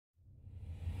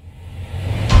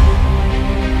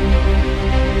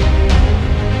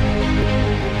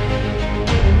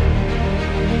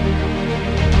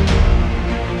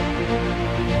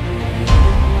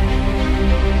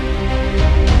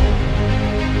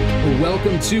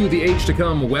Welcome to the Age to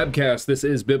Come Webcast. This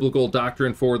is Biblical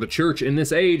Doctrine for the Church in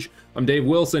this age. I'm Dave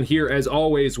Wilson here as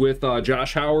always with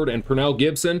Josh Howard and Pernell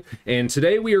Gibson. And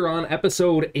today we are on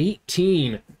episode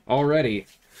 18 already.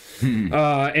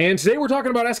 And today we're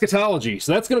talking about eschatology.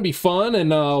 So that's going to be fun,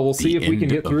 and we'll see if we can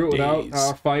get through it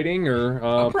without fighting or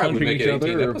punching each other.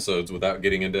 18 episodes without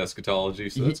getting into eschatology,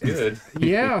 so that's good.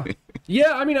 Yeah.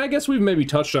 Yeah, I mean, I guess we've maybe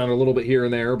touched on it a little bit here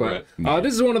and there, but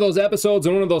this is one of those episodes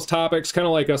and one of those topics, kind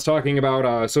of like us talking about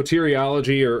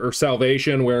soteriology or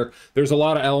salvation, where there's a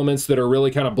lot of elements that are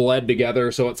really kind of bled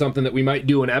together. So it's something that we might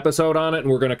do an episode on it, and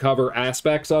we're going to cover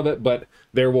aspects of it, but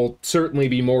there will certainly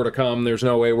be more to come. There's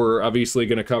no way we're obviously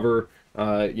going to cover,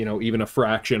 even a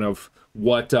fraction of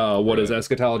what is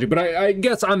eschatology. But I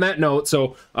guess on that note,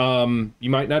 so you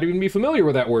might not even be familiar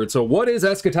with that word. So what is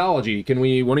eschatology?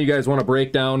 One of you guys want to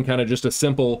break down kind of just a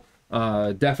simple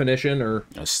definition? Or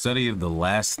a study of the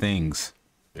last things.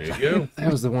 There you go.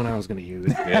 That was the one I was going to use.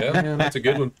 Yeah, that's a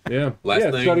good one. Yeah. Last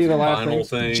things, study of the last final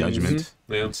things. Judgment.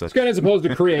 Yeah. It's kind of as opposed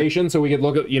to creation, so we could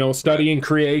look at, studying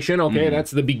creation. Okay,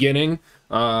 that's the beginning.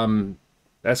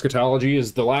 Eschatology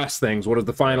is the last things. What does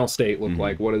the final state look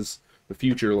like? What does the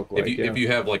future look like? If you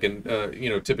have like an,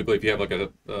 typically if you have like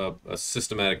a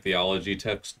systematic theology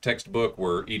textbook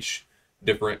where each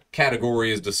different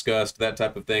category is discussed, that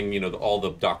type of thing, all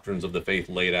the doctrines of the faith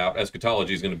laid out,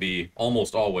 eschatology is going to be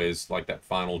almost always like that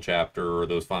final chapter or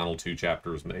those final two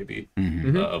chapters maybe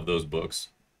of those books,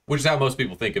 which is how most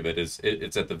people think of it.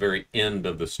 It's at the very end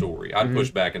of the story. I'd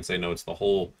push back and say, no, it's the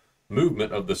whole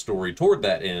movement of the story toward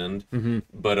that end,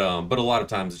 but a lot of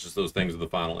times it's just those things at the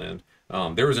final end.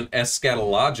 There was an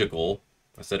eschatological,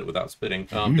 I said it without spitting,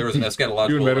 there was an eschatological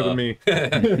doing better than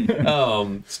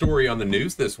me. Story on the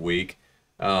news this week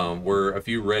where a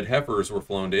few red heifers were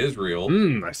flown to Israel.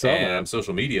 I saw and that.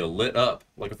 Social media lit up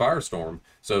like a firestorm.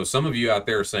 So some of you out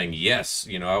there are saying, yes,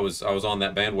 I was on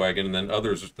that bandwagon, and then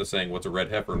others are saying, what's a red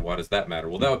heifer and why does that matter?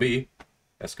 Well, that would be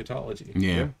eschatology.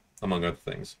 Yeah. Among other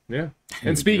things. Yeah.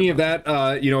 And speaking of that,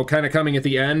 kind of coming at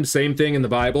the end, same thing in the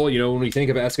Bible. When we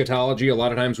think of eschatology, a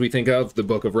lot of times we think of the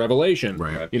book of Revelation,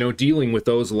 right? Dealing with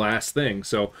those last things.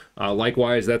 So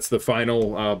likewise, that's the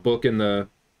final book in the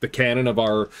canon of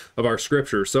our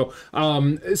scripture. So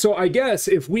I guess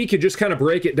if we could just kind of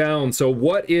break it down. So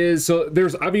there's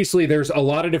a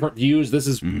lot of different views. This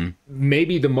is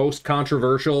maybe the most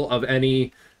controversial of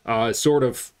any sort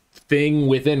of thing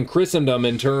within Christendom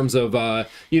in terms of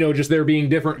just there being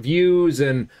different views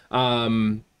and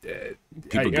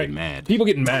people get mad. People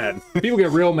get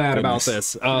real mad about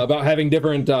this, about having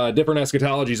different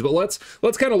eschatologies. But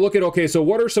let's kind of look at, so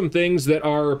what are some things that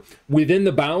are within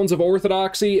the bounds of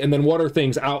orthodoxy, and then what are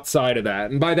things outside of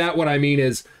that? And by that, what I mean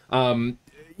is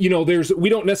we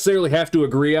don't necessarily have to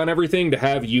agree on everything to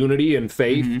have unity and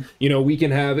faith. We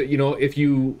can have, if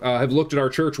you have looked at our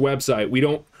church website, we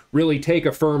don't really take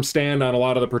a firm stand on a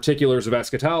lot of the particulars of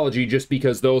eschatology just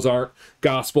because those aren't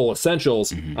gospel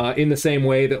essentials in the same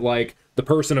way that like the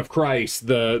person of Christ,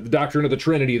 the doctrine of the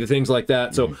Trinity, the things like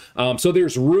that. So so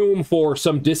there's room for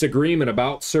some disagreement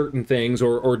about certain things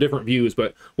or different views.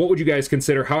 But what would you guys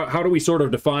consider? How do we sort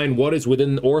of define what is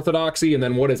within orthodoxy and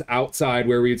then what is outside,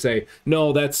 where we'd say,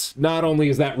 no, that's not only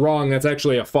is that wrong, that's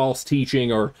actually a false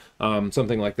teaching or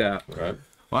something like that. Right.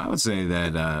 Well, I would say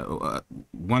that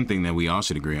one thing that we all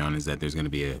should agree on is that there's going to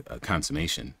be a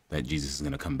consummation, that Jesus is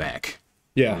going to come back.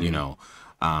 Yeah.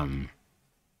 I'm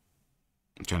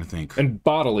trying to think. And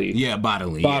bodily. Yeah,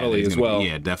 bodily. Bodily as well.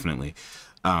 Yeah, definitely.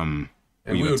 And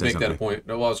we would make that a point.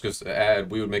 No, I was just to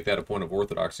add, we would make that a point of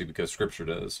orthodoxy because Scripture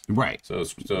does. Right. So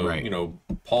right.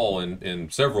 Paul in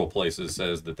several places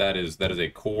says that is a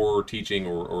core teaching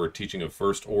or a teaching of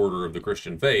first order of the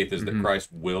Christian faith is that Christ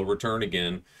will return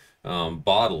again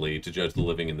bodily to judge the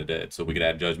living and the dead. So we could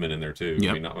add judgment in there too.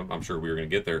 Yep. I mean, I'm sure we were going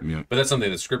to get there, Yep. but that's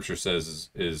something that Scripture says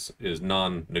is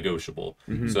non-negotiable.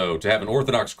 So to have an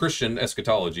Orthodox Christian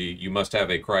eschatology, you must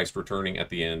have a Christ returning at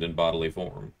the end in bodily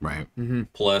form. Right.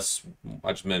 Plus,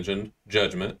 I just mentioned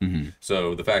judgment.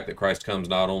 So the fact that Christ comes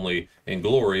not only in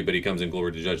glory, but he comes in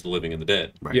glory to judge the living and the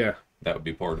dead. Right. Yeah. That would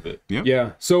be part of it. Yep.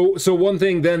 Yeah. So one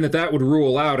thing then that would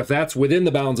rule out, if that's within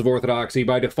the bounds of orthodoxy,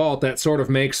 by default, that sort of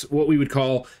makes what we would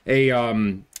call a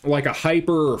like a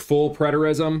hyper or full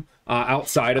preterism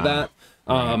outside of that.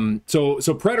 So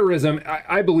preterism,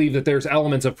 I believe that there's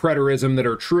elements of preterism that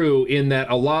are true in that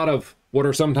a lot of what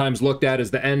are sometimes looked at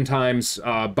as the end times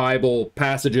Bible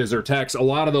passages or texts, a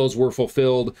lot of those were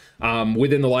fulfilled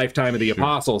within the lifetime of the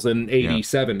apostles in AD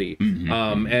 70.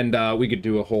 And we could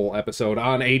do a whole episode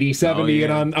on AD 70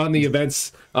 and on the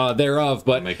events thereof.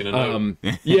 But making a note.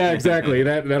 yeah, exactly.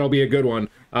 That'll be a good one.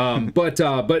 But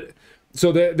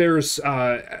so there's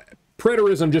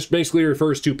preterism just basically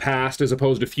refers to past as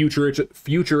opposed to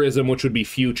futurism, which would be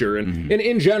future. And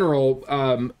in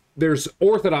general, there's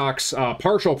Orthodox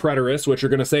partial preterists, which are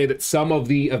going to say that some of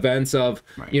the events of,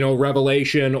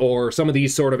 Revelation or some of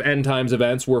these sort of end times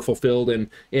events were fulfilled in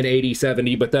AD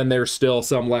 70, but then there's still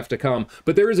some left to come.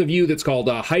 But there is a view that's called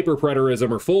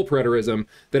hyper-preterism or full preterism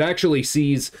that actually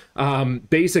sees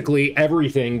basically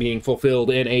everything being fulfilled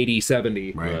in AD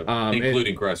 70. Right.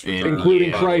 Including Christ's return.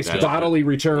 Including Christ's bodily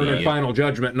return and final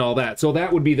judgment and all that. So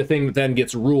that would be the thing that then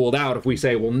gets ruled out if we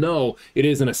say, well, no, it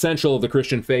is an essential of the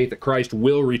Christian faith that Christ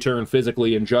will return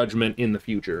physically in judgment in the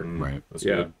future. Right. That's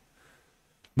good.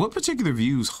 What particular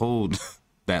views hold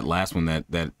that last one that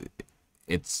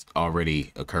it's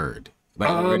already occurred? Like,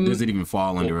 does it even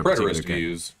fall under a particular preterist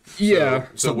views? Yeah.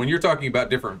 So when you're talking about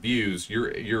different views,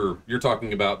 you're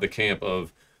talking about the camp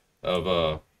of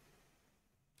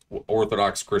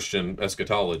Orthodox Christian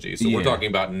eschatology. So we're talking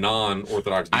about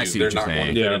non-Orthodox views. They're not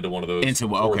going to fit into one of those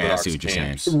Orthodox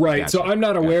camps. Right. Gotcha. So I'm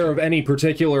not aware of any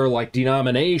particular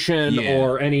denomination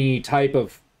or any type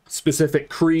of specific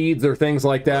creeds or things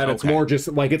like that. It's more just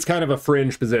it's kind of a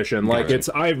fringe position.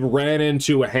 I've ran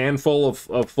into a handful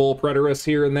of full preterists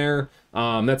here and there.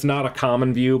 That's not a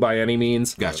common view by any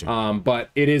means. Gotcha. But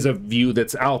it is a view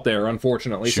that's out there,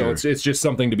 unfortunately. Sure. So it's just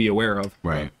something to be aware of.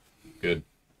 Right. Good.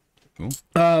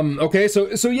 Okay, so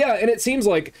yeah, and it seems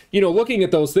like, looking at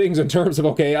those things in terms of,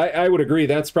 I would agree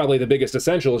that's probably the biggest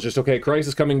essential is just, Christ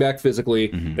is coming back physically.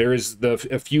 There is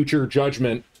a future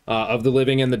judgment of the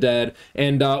living and the dead.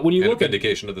 And when you look at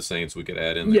vindication of the saints, we could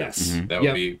add in there. Yes. That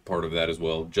would be part of that as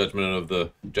well. Judgment of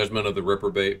the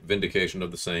reprobate, vindication of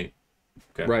the saint.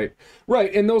 Okay.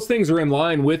 Right. And those things are in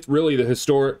line with really the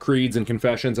historic creeds and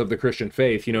confessions of the Christian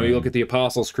faith. You look at the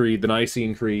Apostles' Creed, the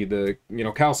Nicene Creed, the,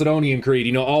 Chalcedonian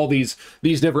Creed, all these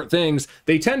different things.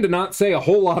 They tend to not say a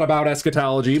whole lot about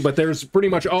eschatology, but there's pretty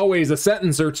much always a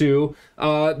sentence or two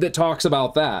that talks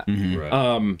about that.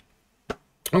 Right.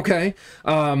 Okay.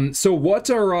 So what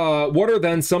are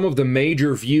then some of the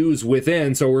major views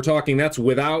within? So we're talking that's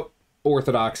without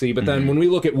Orthodoxy, but then when we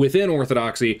look at within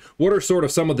Orthodoxy, what are sort of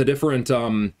some of the different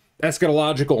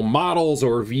eschatological models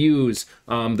or views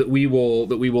that we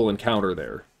will encounter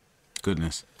there?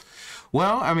 Goodness.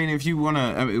 Well, I mean, if you want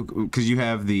to, because you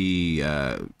have the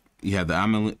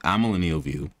amillennial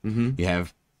view, you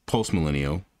have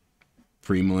postmillennial,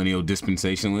 premillennial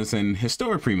dispensationalist, and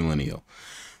historic premillennial.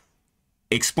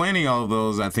 Explaining all of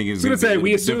those, I think, is going to say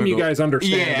we assume difficult. You guys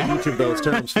understand each of those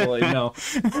terms fully. No,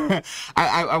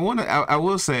 I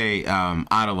will say,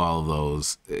 out of all of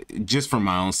those, just from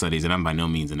my own studies, and I'm by no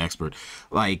means an expert,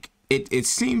 it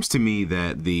seems to me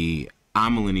that the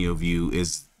amillennial view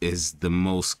is the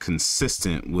most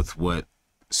consistent with what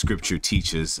Scripture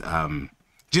teaches,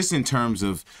 just in terms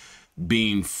of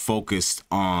being focused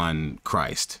on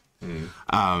Christ.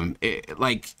 For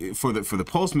the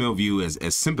post-mill view, as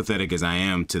sympathetic as I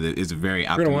am to is very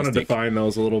optimistic. We're gonna want to define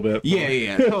those a little bit.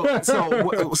 Yeah. So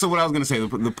what I was gonna say,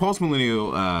 the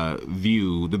post-millennial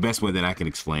view, the best way that I can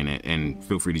explain it, and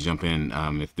feel free to jump in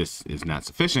if this is not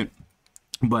sufficient,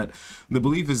 but the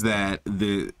belief is that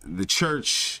the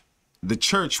church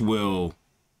will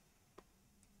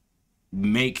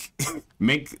make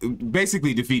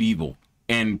basically defeat evil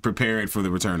and prepare it for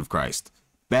the return of Christ.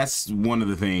 That's one of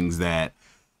the things that,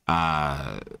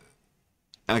 like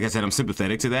I said, I'm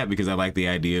sympathetic to that because I like the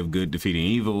idea of good defeating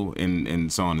evil and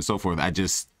so on and so forth. I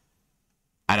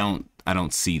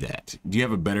don't see that. Do you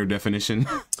have a better definition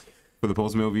for the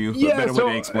post-mill view? Yeah, a better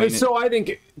way to explain it? So I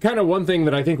think kind of one thing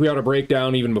that I think we ought to break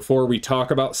down even before we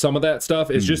talk about some of that stuff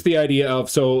is just the idea of,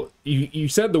 so you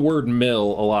said the word mill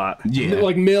a lot. Yeah.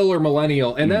 Like mill or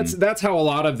millennial. And that's how a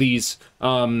lot of these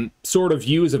sort of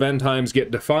views of end times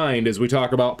get defined as we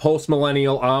talk about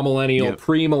post-millennial, amillennial,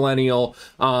 premillennial.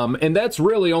 And that's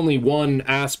really only one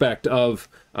aspect of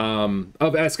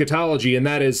eschatology, and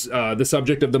that is the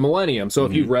subject of the millennium. So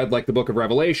if you've read like the book of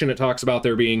Revelation, it talks about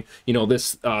there being,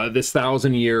 this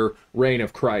 1,000-year reign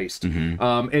of Christ.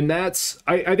 And that's,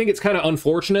 I think it's kind of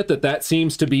unfortunate that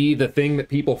seems to be the thing that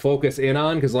people focus in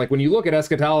on, because like when you look at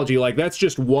eschatology, like that's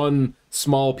just one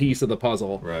small piece of the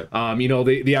puzzle. Right.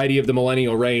 The idea of the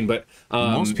millennial reign, but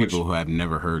most people who have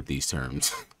never heard these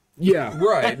terms. Yeah.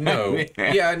 Right. No.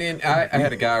 Yeah. And I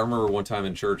had a guy I remember one time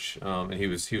in church, and he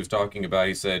was talking about.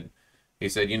 He said,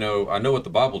 I know what the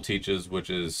Bible teaches, which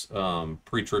is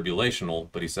pre-tribulational.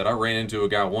 But he said I ran into a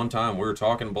guy one time. We were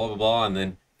talking, blah blah blah, and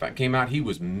then it came out he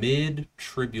was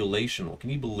mid-tribulational. Can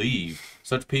you believe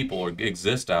such people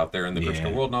exist out there in the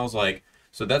Christian world? And I was like,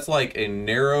 so that's like a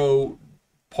narrow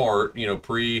part,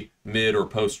 pre, mid, or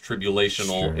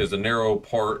post-tribulational is a narrow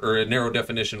part or a narrow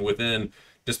definition within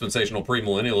dispensational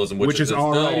premillennialism, which is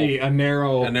already a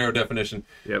narrow definition.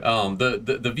 Yep.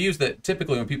 The views that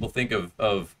typically when people think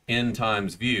of end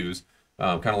times views,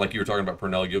 kind of like you were talking about,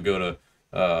 Pernell, you'll go to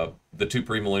the two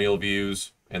premillennial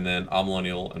views, and then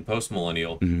amillennial and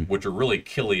postmillennial, which are really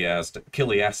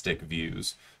chiliastic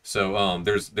views. So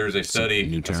there's a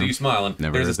study. I see you smiling.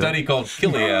 There's a study called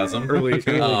chiliasm,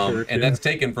 and that's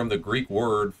taken from the Greek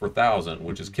word for thousand,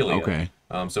 which is kilia. Okay.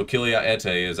 So kilia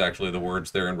ete is actually the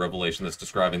words there in Revelation that's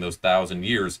describing those 1,000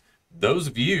 years. Those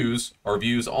views are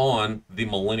views on the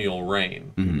millennial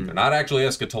reign. They're not actually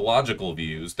eschatological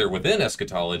views. They're within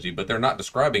eschatology, but they're not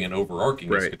describing an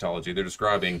overarching eschatology. They're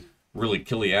describing really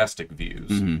chiliastic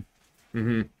views.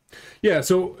 Yeah,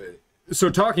 so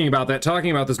talking about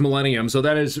this millennium, so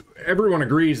that is, everyone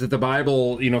agrees that the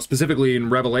Bible, specifically in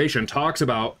Revelation, talks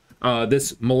about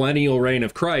this millennial reign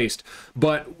of Christ,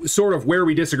 but sort of where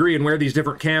we disagree and where these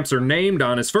different camps are named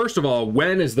on is, first of all,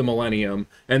 when is the millennium?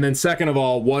 And then second of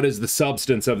all, what is the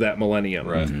substance of that millennium?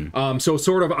 Right. So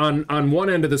sort of on one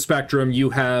end of the spectrum,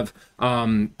 you have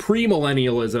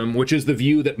premillennialism, which is the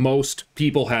view that most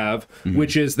people have,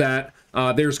 which is that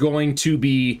there's going to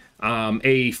be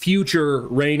a future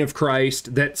reign of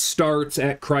Christ that starts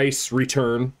at Christ's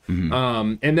return.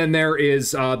 And then there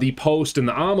is the post and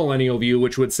the amillennial view,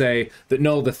 which would say that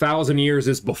no, the 1,000 years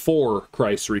is before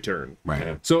Christ's return.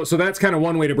 Right. So that's kind of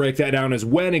one way to break that down, is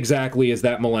when exactly is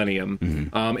that millennium?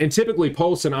 And typically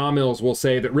posts and amils will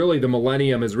say that really the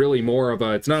millennium is really more of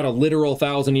it's not a literal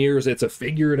 1,000 years, it's a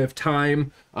figurative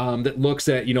time that looks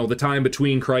at, the time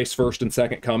between Christ's first and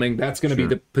second coming. That's going to be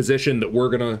the position that we're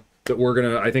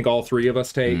gonna, I think all three of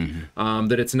us take,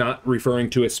 that it's not referring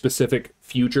to a specific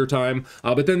future time.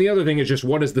 But then the other thing is just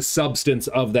what is the substance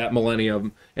of that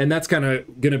millennium? And that's kind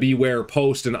of going to be where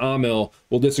Post and Amil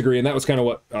will disagree. And that was kind of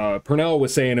what Pernell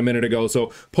was saying a minute ago.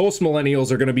 So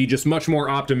post-millennials are going to be just much more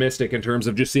optimistic in terms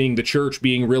of just seeing the church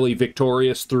being really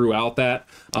victorious throughout that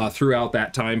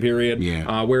time period.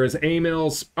 Yeah. Whereas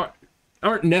amils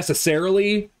aren't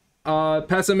necessarily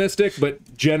pessimistic,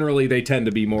 but generally they tend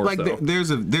to be more like so.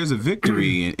 There's a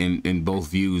victory in both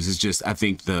views. It's just I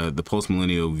think the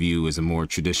postmillennial view is a more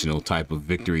traditional type of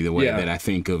victory, the way that I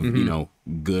think of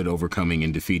good overcoming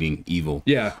and defeating evil.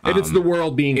 Yeah, and it's the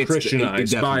world being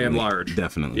Christianized by and large.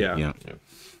 Definitely. Yeah.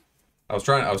 I was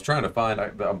trying to find.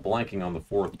 I'm blanking on the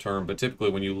fourth term, but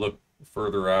typically when you look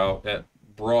further out at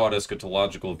broad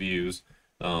eschatological views.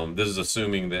 This is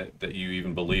assuming that you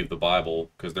even believe the Bible,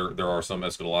 because there are some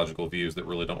eschatological views that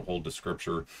really don't hold to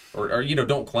Scripture, or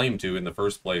don't claim to in the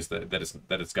first place that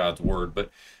it's God's word.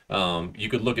 But you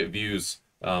could look at views.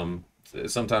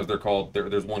 Sometimes they're called.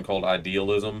 There's one called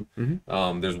idealism.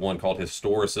 There's one called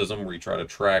historicism, where you try to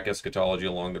track eschatology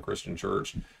along the Christian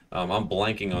church. I'm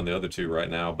blanking on the other two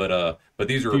right now, but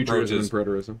these are approaches.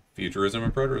 Futurism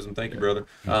and preterism. Thank you, brother.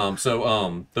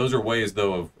 So those are ways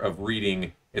though of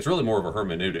reading. It's really more of a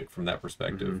hermeneutic from that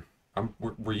perspective.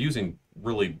 We're using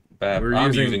really bad.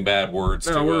 I'm using bad words.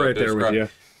 No, we're right there with you.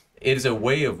 It is a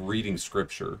way of reading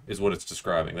Scripture, is what it's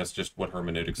describing. That's just what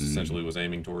hermeneutics essentially was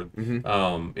aiming toward.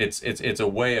 It's a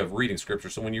way of reading Scripture.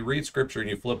 So when you read Scripture and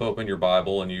you flip open your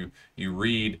Bible and you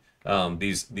read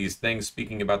these things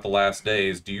speaking about the last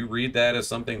days, do you read that as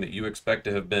something that you expect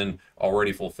to have been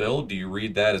already fulfilled? Do you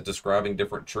read that as describing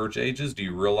different church ages? Do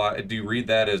you read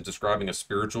that as describing a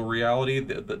spiritual reality?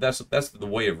 That's the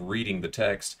way of reading the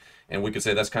text, and we could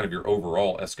say that's kind of your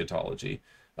overall eschatology.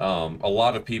 A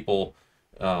lot of people,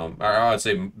 I would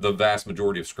say the vast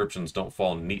majority of scriptions don't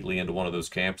fall neatly into one of those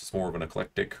camps. It's more of an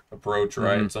eclectic approach,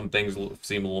 right? Some things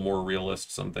seem a little more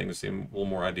realist, some things seem a little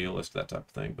more idealist, that type of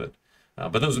thing. But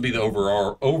those would be the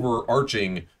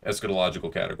overarching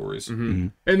eschatological categories.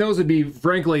 And those would be,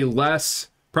 frankly,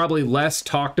 probably less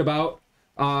talked about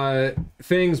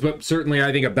things, but certainly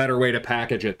I think a better way to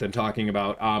package it than talking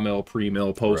about amil,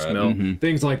 pre-mill, post-mill,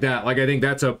 things like that. Like I think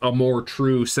that's a more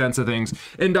true sense of things.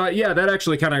 And that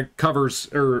actually kind of covers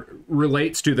or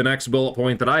relates to the next bullet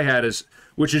point that I had,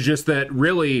 which is just that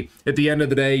really, at the end of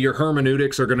the day, your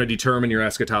hermeneutics are going to determine your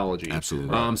eschatology.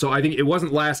 Absolutely. So I think it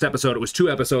wasn't last episode, it was 2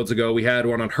 episodes ago, we had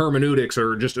one on hermeneutics,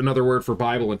 or just another word for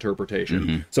Bible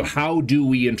interpretation. So how do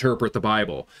we interpret the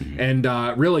Bible? And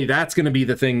really, that's going to be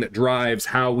the thing that drives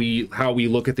how we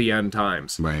look at the end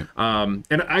times. Right. And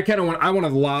I want to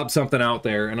lob something out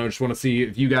there, and I just want to see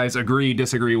if you guys agree,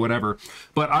 disagree, whatever.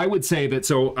 But I would say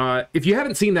that, if you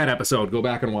haven't seen that episode, go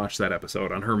back and watch that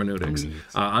episode on hermeneutics,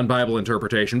 on Bible interpretation.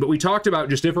 But we talked about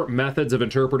just different methods of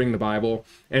interpreting the Bible,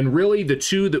 and really the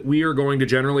two that we are going to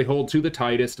generally hold to the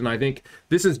tightest, and I think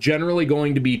this is generally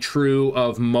going to be true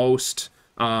of most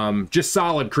just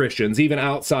solid Christians, even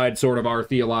outside sort of our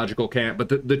theological camp. But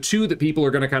the two that people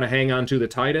are going to kind of hang on to the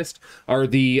tightest are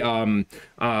the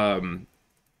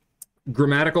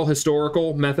grammatical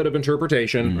historical method of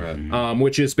interpretation,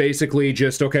 which is basically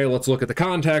just, okay, let's look at the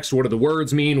context. What do the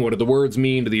words mean? What do the words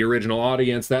mean to the original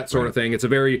audience? That sort of thing. It's a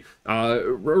very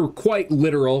quite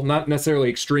literal, not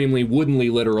necessarily extremely woodenly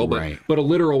literal, but a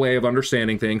literal way of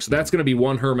understanding things. So that's going to be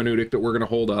one hermeneutic that we're going to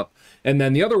hold up. And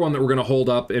then the other one that we're going to hold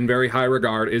up in very high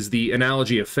regard is the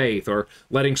analogy of faith, or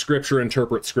letting Scripture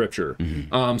interpret Scripture.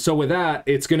 So with that,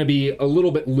 it's going to be a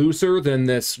little bit looser than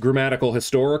this grammatical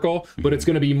historical, but it's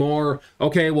going to be more,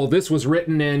 okay, well, this was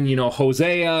written in,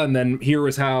 Hosea, and then here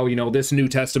is how, this New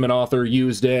Testament author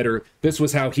used it, or this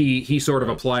was how he sort of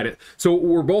applied it. So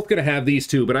we're both going to have these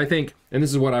two, but I think, and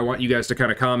this is what I want you guys to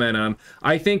kind of comment on,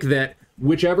 I think that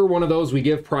whichever one of those we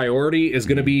give priority is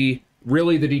going to be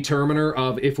really the determiner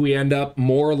of if we end up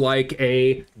more like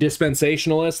a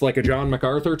dispensationalist, like a John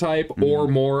MacArthur type, or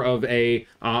more of a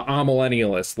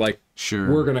amillennialist, like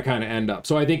we're going to kind of end up.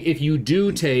 So I think if you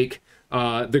do take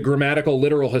the grammatical,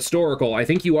 literal, historical, I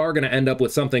think you are going to end up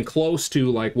with something close to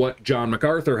like what John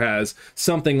MacArthur has,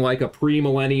 something like a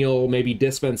premillennial, maybe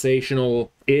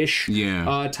dispensational-ish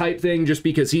type thing, just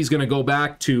because he's going to go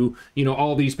back to,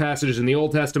 all these passages in the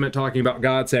Old Testament talking about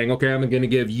God saying, okay, I'm going to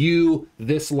give you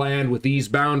this land with these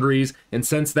boundaries, and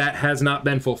since that has not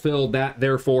been fulfilled, that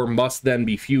therefore must then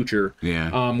be future.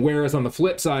 Whereas on the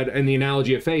flip side, in the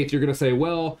analogy of faith, you're going to say,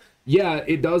 well, yeah,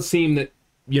 it does seem that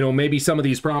maybe some of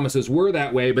these promises were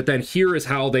that way, but then here is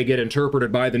how they get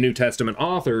interpreted by the New Testament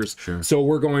authors. So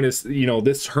we're going to,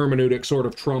 this hermeneutic sort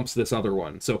of trumps this other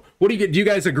one. So what do you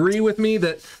guys agree with me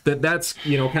that's,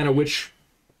 kind of which?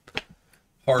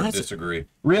 Hard to disagree.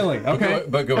 Really? Okay.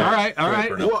 But go ahead. All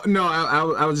right. Well, no,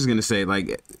 I was just going to say,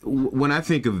 like, when I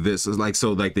think of this, like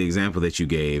the example that you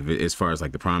gave, as far as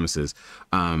like the promises,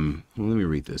 let me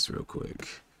read this real quick.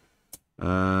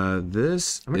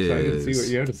 This I'm excited to see what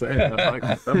you have to say.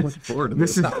 I'm looking forward to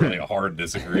this. It's not really a hard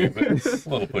disagreement, but it's a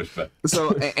little pushback.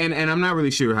 So, and I'm not really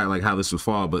sure how this would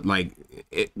fall, but like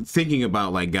thinking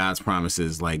about like God's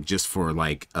promises, like just for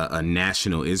like a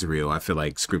national Israel, I feel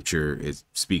like Scripture is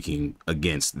speaking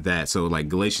against that. So like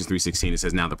Galatians 3:16, it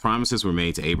says, "Now the promises were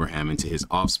made to Abraham and to his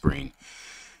offspring."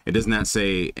 It does not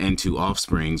say "and to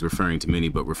offsprings," referring to many,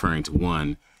 but referring to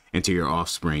one, "and to your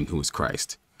offspring, who is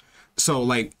Christ." So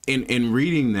like in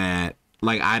reading that,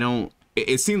 like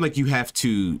it seemed like you have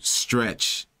to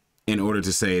stretch in order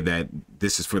to say that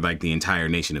this is for like the entire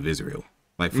nation of Israel.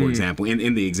 Like, for example,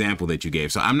 in the example that you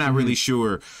gave. So I'm not really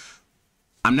sure,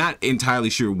 I'm not entirely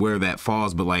sure where that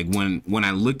falls, but like when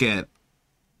I look at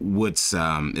what's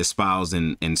espoused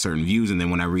in certain views, and then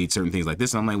when I read certain things like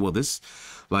this, I'm like, well, this,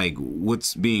 like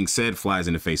what's being said flies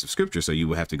in the face of Scripture. So you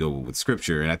would have to go with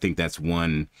Scripture. And I think that's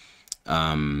one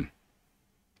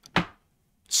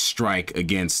strike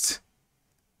against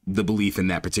the belief in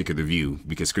that particular view,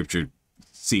 because Scripture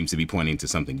seems to be pointing to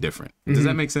something different. Does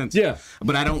that make sense? Yeah.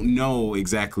 But I don't know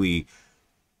exactly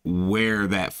where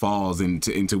that falls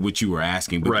into what you were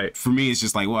asking. But for me, it's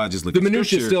just like, well, I just look at the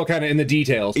minutiae is still kind of in the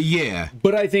details. Yeah.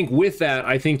 But I think with that,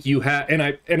 I think you have,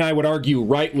 and I would argue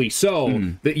rightly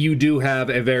so, that you do have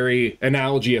a very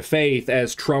analogy of faith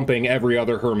as trumping every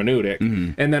other hermeneutic.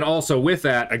 And then also with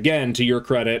that, again, to your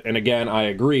credit, and again, I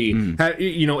agree,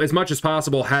 as much as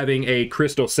possible, having a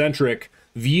Christocentric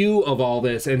view of all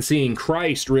this and seeing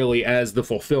Christ really as the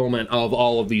fulfillment of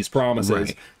all of these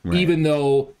promises, even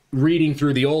though reading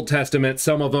through the Old Testament,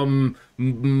 some of them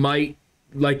might,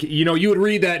 like, you would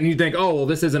read that and you'd think, oh, well,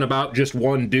 this isn't about just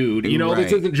one dude,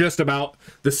 this isn't just about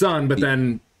the Son. But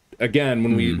then again,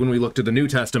 when we look to the New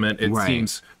Testament, it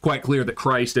seems quite clear that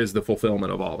Christ is the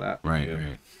fulfillment of all that.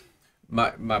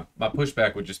 My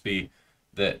pushback would just be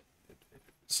that,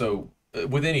 so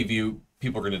with any view,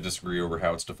 people are going to disagree over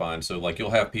how it's defined. So like you'll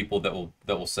have people that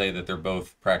will say that they're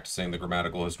both practicing the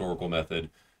grammatical historical method,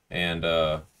 and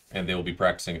they will be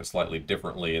practicing it slightly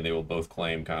differently, and they will both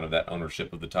claim kind of that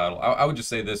ownership of the title. I would just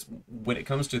say this, when it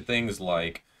comes to things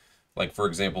like for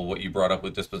example, what you brought up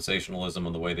with dispensationalism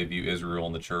and the way they view Israel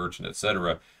and the church and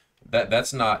etc.,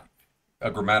 that's not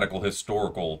a grammatical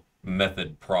historical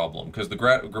method problem, because the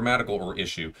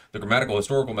grammatical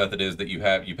historical method is that you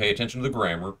pay attention to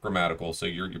the grammatical, so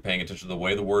you're paying attention to the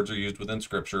way the words are used within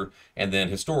Scripture, and then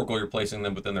historical, you're placing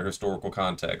them within their historical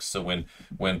context. So when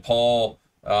Paul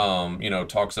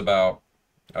talks about,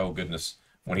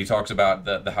 when he talks about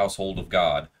the household of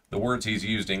God, the words he's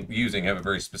using have a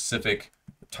very specific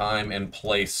time and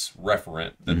place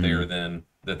referent that they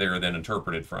are then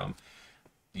interpreted from.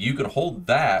 you can hold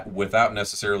that without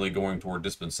necessarily going toward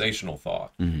dispensational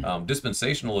thought.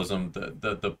 Dispensationalism,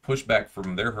 the pushback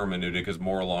from their hermeneutic is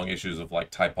more along issues of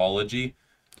like typology.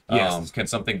 Yes. Can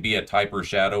something be a type or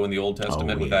shadow in the Old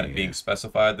Testament without it being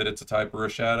specified that it's a type or a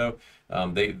shadow?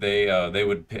 They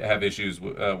would have issues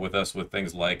with us with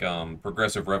things like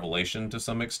progressive revelation to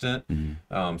some extent.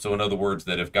 So in other words,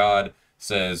 that if God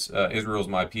says Israel's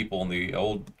my people in the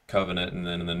Old Covenant, and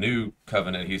then in the New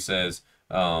Covenant he says,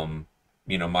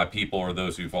 my people are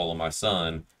those who follow my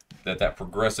Son, that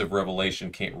progressive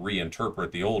revelation can't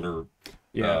reinterpret the older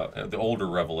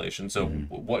revelation. So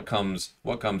what comes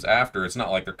after, it's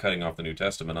not like they're cutting off the New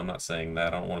Testament. I'm not saying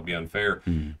that. I don't want to be unfair,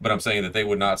 but I'm saying that they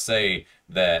would not say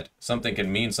that something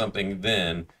can mean something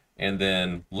then, and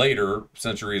then later,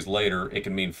 centuries later, it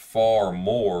can mean far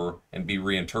more and be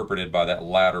reinterpreted by that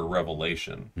latter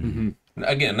revelation.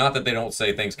 Again, not that they don't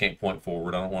say things can't point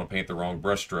forward. I don't want to paint the wrong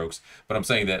brushstrokes, but I'm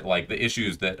saying that like the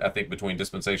issues that I think between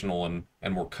dispensational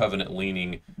and more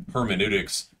covenant-leaning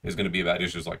hermeneutics is going to be about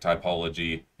issues like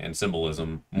typology and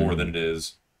symbolism more than it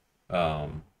is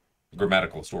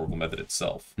grammatical historical method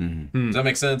itself. Does that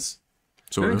make sense?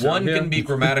 So one can be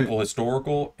grammatical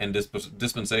historical and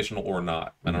dispensational or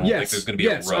not. And I don't think there's going to be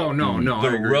a rub. Oh, no.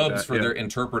 The rubs for their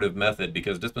interpretive method,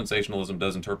 because dispensationalism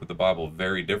does interpret the Bible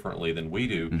very differently than we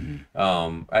do.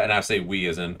 And I say we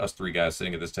as in us three guys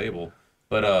sitting at this table.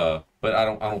 But I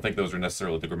don't think those are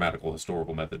necessarily the grammatical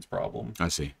historical methods problem. I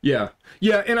see. Yeah,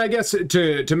 and I guess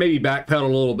to maybe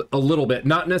backpedal a little bit,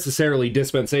 not necessarily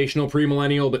dispensational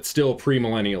premillennial, but still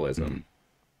premillennialism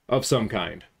of some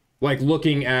kind. Like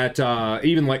looking at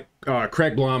even like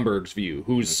Craig Blomberg's view,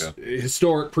 who's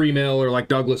historic premill, or like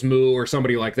Douglas Moo or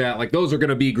somebody like that. Like those are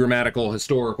going to be grammatical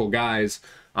historical guys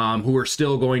who are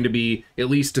still going to be,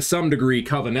 at least to some degree,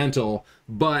 covenantal.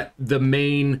 But the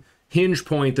main hinge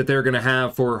point that they're going to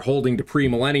have for holding to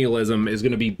premillennialism is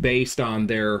going to be based on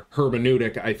their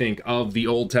hermeneutic, I think, of the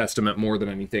Old Testament more than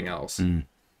anything else.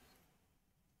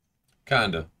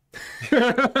 Kinda.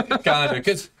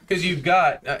 Because you've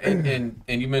got and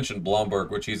you mentioned Blomberg,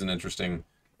 which he's an interesting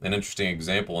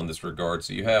example in this regard.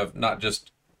 So you have not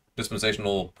just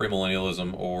dispensational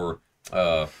premillennialism or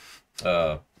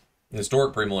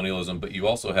historic premillennialism, but you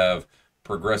also have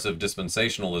progressive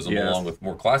dispensationalism along with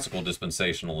more classical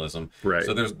dispensationalism. Right.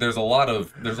 So there's a lot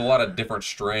of different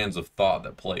strands of thought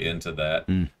that play into that.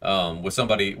 With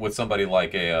somebody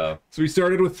like a So we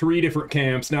started with 3 different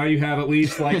camps. Now you have at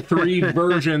least like 3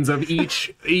 versions of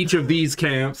each of these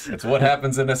camps. It's what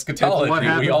happens in eschatology.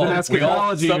 We all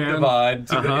subdivide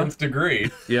to the nth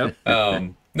degree. Yep.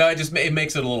 No, it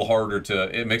makes it a little harder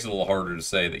to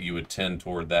say that you would tend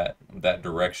toward that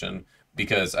direction,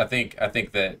 because I think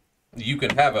that you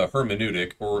can have a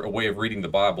hermeneutic or a way of reading the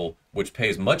Bible which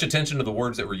pays much attention to the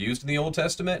words that were used in the Old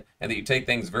Testament, and that you take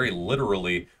things very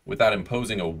literally without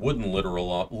imposing a wooden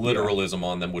literalism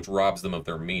on them, which robs them of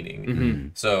their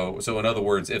meaning. So in other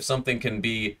words, if something can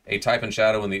be a type and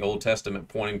shadow in the Old Testament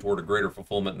pointing toward a greater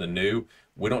fulfillment in the New,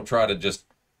 we don't try to just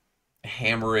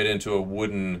hammer it into a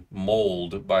wooden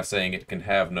mold by saying it can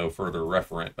have no further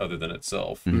referent other than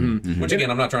itself. Which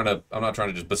again, I'm not trying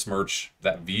to just besmirch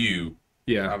that view.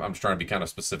 Yeah, I'm just trying to be kind of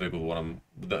specific with what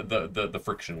the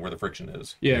friction, where the friction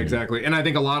is. Yeah, exactly. And I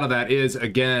think a lot of that is,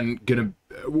 again,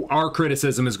 our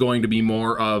criticism is going to be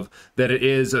more of that it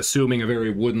is assuming a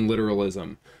very wooden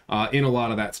literalism in a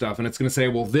lot of that stuff. And it's going to say,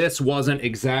 well, this wasn't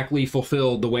exactly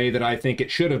fulfilled the way that I think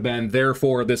it should have been,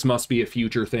 therefore this must be a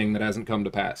future thing that hasn't come to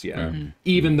pass yet.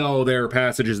 Even though there are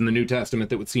passages in the New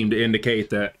Testament that would seem to indicate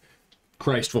that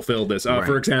Christ fulfilled this.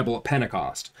 For example, at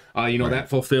Pentecost, that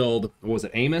fulfilled, was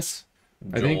it Amos?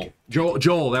 I think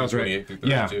Joel, that was right.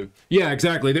 Yeah,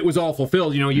 exactly. That was all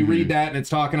fulfilled. You read that and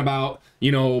it's talking about,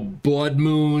 blood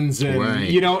moons and,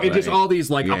 just all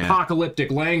these like apocalyptic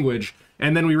language.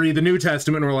 And then we read the New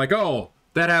Testament and we're like, oh,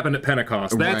 that happened at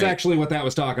Pentecost. That's actually what that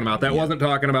was talking about. That wasn't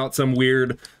talking about some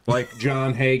weird, like,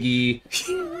 John Hagee,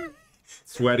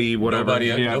 sweaty, whatever.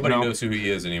 Nobody knows who he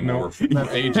is anymore. We're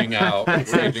aging out. We're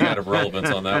aging out of relevance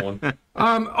on that one.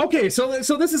 Okay, so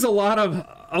this is a lot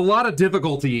of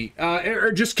difficulty,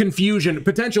 or just confusion,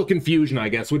 potential confusion, I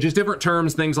guess, which is different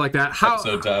terms, things like that.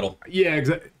 Episode title. Yeah,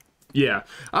 exactly. Yeah.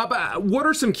 But what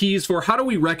are some keys for how do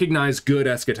we recognize good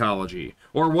eschatology?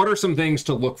 Or what are some things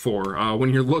to look for when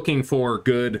you're looking for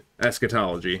good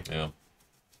eschatology? Yeah.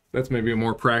 That's maybe a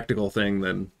more practical thing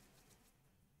than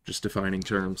just defining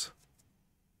terms.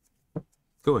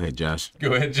 Go ahead, Josh. Yeah.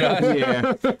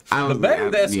 The better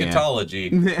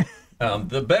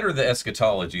the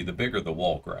eschatology, the bigger the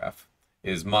wall graph.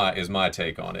 Is my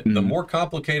take on it. The more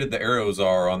complicated the arrows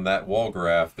are on that wall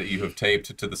graph that you have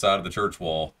taped to the side of the church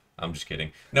wall, I'm just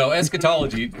kidding. No,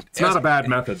 eschatology. It's not a bad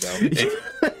method,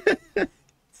 though.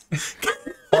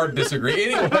 Hard to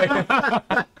disagree.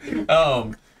 Anyway,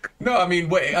 no, I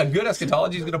mean, a good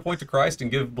eschatology is going to point to Christ and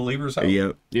give believers hope.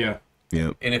 Yep. Yeah.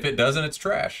 Yep. And if it doesn't, it's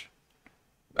trash.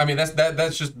 I mean,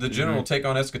 that's just the general take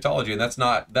on eschatology, and that's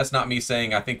not me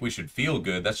saying I think we should feel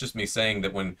good. That's just me saying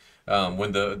that when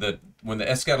the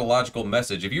eschatological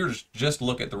message, if you just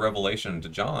look at the revelation to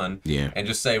John, and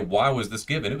just say, why was this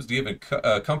given? It was given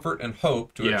comfort and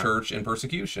hope to a church in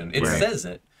persecution. It says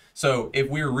it. So if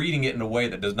we're reading it in a way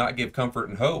that does not give comfort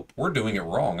and hope, we're doing it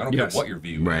wrong. I don't care what your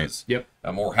view is,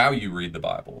 or how you read the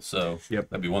Bible. So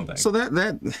that'd be one thing. So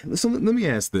so let me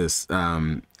ask this.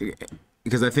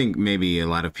 Because I think maybe a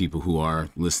lot of people who are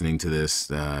listening to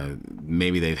this,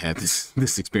 maybe they've had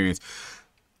this experience.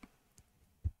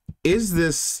 Is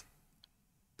this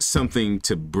something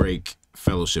to break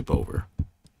fellowship over?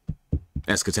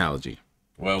 Eschatology.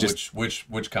 Well,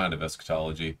 which kind of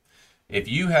eschatology? If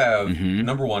you have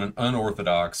number one, an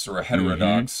unorthodox or a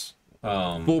heterodox,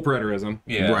 full preterism,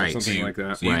 something like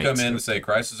that. So you come in and say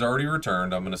Christ has already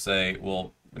returned. I'm going to say,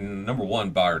 well, number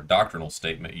one, by our doctrinal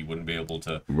statement, you wouldn't be able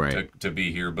to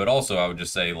be here. But also, I would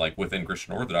just say, like within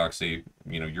Christian orthodoxy,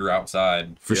 you're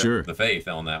outside for sure the faith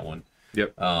on that one.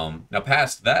 Yep. Now,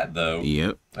 past that though,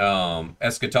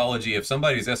 eschatology. If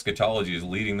somebody's eschatology is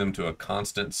leading them to a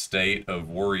constant state of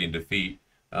worry and defeat,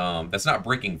 that's not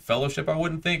breaking fellowship, I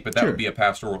wouldn't think, but that would be a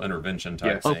pastoral intervention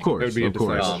type thing. Of course, it would be a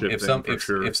discipleship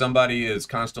thing, if somebody is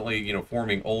constantly,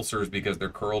 forming ulcers because they're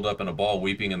curled up in a ball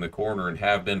weeping in the corner and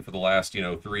have been for the last,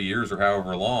 3 years or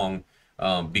however long,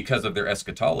 because of their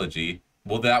eschatology,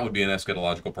 well, that would be an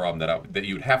eschatological problem that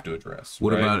you would have to address.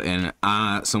 What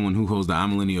about someone who holds the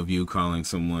amillennial view calling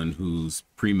someone who's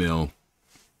pre-mill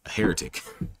a heretic?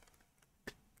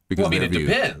 Well, I mean, it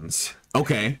depends.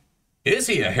 Okay. Is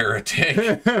he a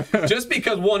heretic? Just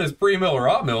because one is pre-mill or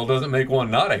off-mill doesn't make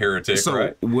one not a heretic,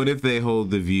 right? So what if they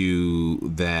hold the view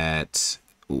that,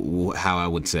 how I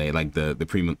would say, like the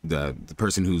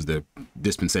person who's the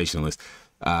dispensationalist,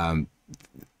 I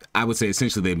would say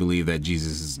essentially they believe that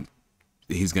he's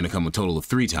going to come a total of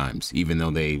 3 times, even though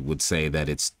they would say that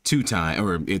it's 2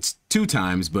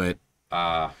 times, but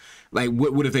like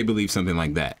what if they believe something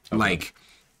like that? Okay. Like,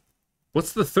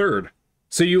 what's the third?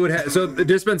 So you would so the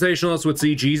dispensationalists would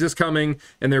see Jesus coming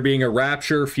and there being a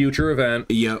rapture future event.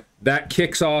 Yep. That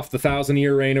kicks off the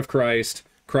 1,000-year reign of Christ.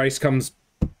 Christ comes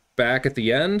back at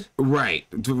the end. Right.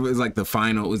 It's like the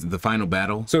final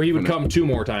battle. So he would come 2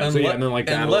 more times. And then like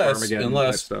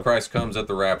unless Christ comes at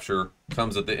the rapture,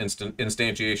 comes at the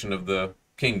instantiation of the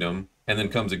kingdom, and then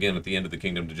comes again at the end of the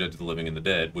kingdom to judge the living and the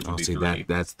dead, which would be 3.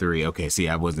 That's 3. Okay, see,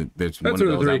 I wasn't. There's one of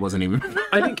those I wasn't even.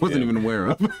 wasn't even aware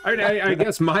of. I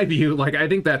guess my view, like, I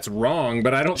think that's wrong,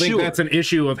 but I don't think that's an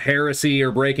issue of heresy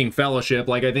or breaking fellowship.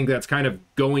 Like, I think that's kind of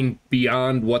going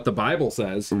beyond what the Bible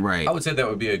says. Right. I would say that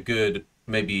would be a good,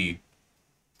 maybe,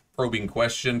 probing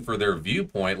question for their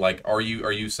viewpoint. Like, are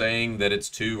you saying that it's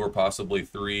 2 or possibly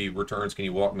 3 returns? Can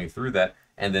you walk me through that?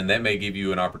 And then that may give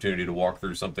you an opportunity to walk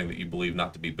through something that you believe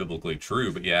not to be biblically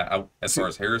true. But yeah, as far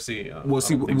as heresy,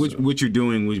 what you're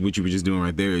doing, what you were just doing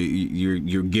right there,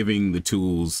 you're giving the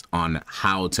tools on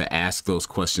how to ask those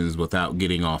questions without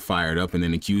getting all fired up and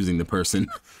then accusing the person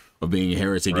of being a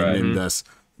heretic, and then thus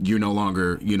you're no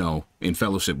longer, in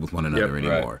fellowship with one another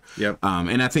anymore. Right. Yep.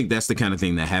 And I think that's the kind of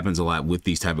thing that happens a lot with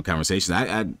these type of conversations.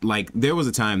 I like, there was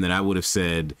a time that I would have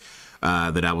said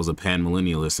that I was a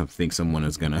panmillennialist. I think someone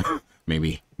is gonna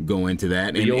maybe go into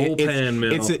that.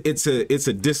 It's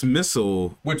a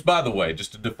dismissal. Which, by the way,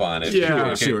 just to define it,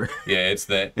 sure. Yeah, it's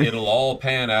that it'll all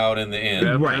pan out in the end.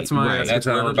 Yeah, right. That's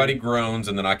where everybody groans,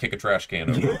 and then I kick a trash can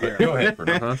over. Go ahead,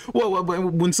 Pernell. Well,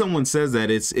 when someone says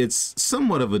that, it's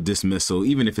somewhat of a dismissal,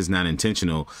 even if it's not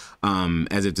intentional,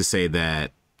 as if to say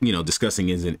that discussing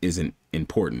isn't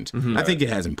important. Mm-hmm. I think it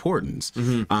has importance.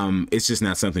 Mm-hmm. It's just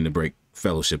not something to break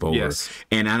fellowship over. Yes.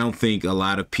 And I don't think a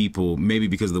lot of people, maybe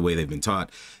because of the way they've been taught,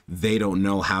 they don't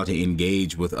know how to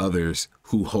engage with others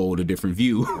who hold a different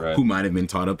view, who might have been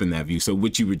taught up in that view. So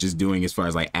what you were just doing as far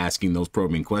as like asking those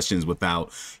probing questions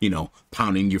without,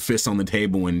 pounding your fists on the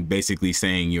table and basically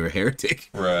saying you're a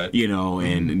heretic,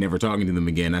 and never talking to them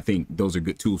again. I think those are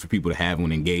good tools for people to have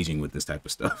when engaging with this type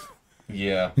of stuff.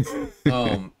 Yeah.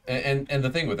 And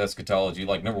the thing with eschatology,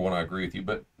 like, number one, I agree with you,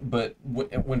 but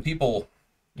when people,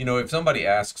 if somebody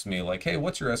asks me like, hey,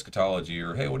 what's your eschatology?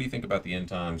 Or, hey, what do you think about the end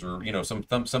times? Or,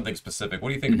 something specific. What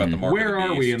do you think about the mark of the beast?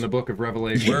 Where are we in the book of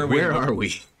Revelation? Where are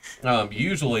we?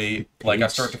 Usually, like, I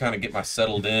start to kind of get my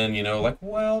settled in, like,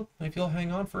 well, if you'll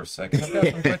hang on for a second, I've got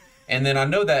some And then I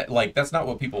know that like that's not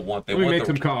what people want. They Let me want make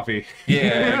some coffee.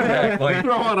 Yeah, exactly.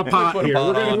 Throw on a pot here.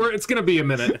 It's gonna be a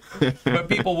minute. But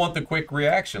people want the quick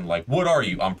reaction, like, "What are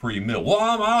you? I'm pretty mill." Well,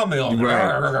 I'm mill.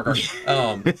 Right.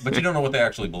 But you don't know what they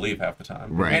actually believe half the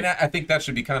time. Right. And I think that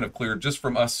should be kind of clear just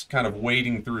from us kind of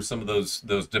wading through some of those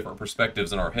different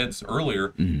perspectives in our heads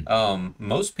earlier.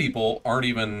 Most people aren't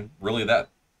even really that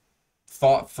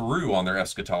thought through on their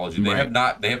eschatology. They have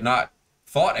not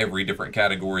thought every different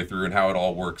category through and how it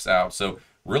all works out. So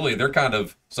really they're kind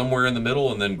of somewhere in the middle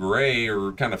and then gray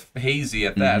or kind of hazy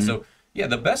at that. So yeah,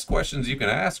 the best questions you can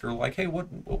ask are like, hey,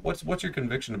 what's your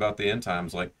conviction about the end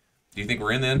times? Like, do you think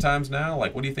we're in the end times now?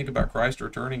 Like, what do you think about Christ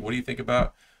returning? What do you think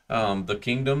about the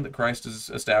kingdom that Christ is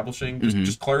establishing?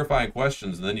 Just clarifying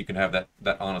questions, and then you can have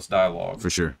that honest dialogue. For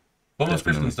sure. But most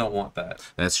Christians don't want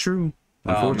that. That's true.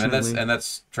 Unfortunately. And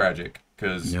that's tragic,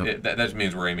 because that just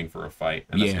means we're aiming for a fight,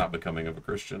 and that's not becoming of a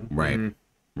Christian. Right.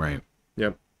 Right.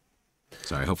 Yep.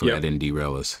 Sorry, hopefully I didn't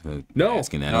derail us. No,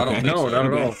 asking that. No, I don't think so. not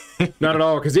at all. Not at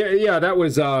all. Because that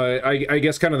was I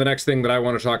guess kind of the next thing that I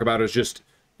want to talk about is just,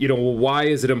 why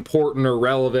is it important or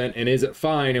relevant, and is it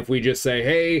fine if we just say,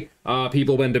 hey,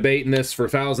 people have been debating this for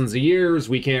thousands of years,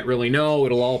 we can't really know,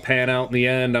 it'll all pan out in the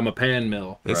end, I'm a pan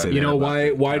mill.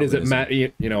 Why does it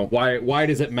matter? Why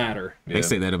does it matter? They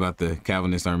say that about the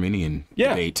Calvinist Arminian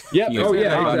debate. Yeah.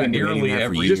 Exactly. Nearly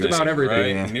every just about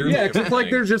everything. Right? It's like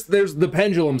there's the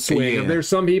pendulum swing. There's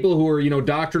some people who are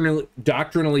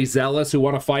doctrinally zealous, who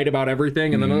want to fight about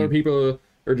everything, and then other people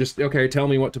or just, okay, tell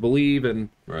me what to believe, and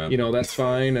that's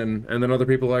fine, and then other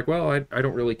people are like, well, I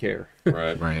don't really care.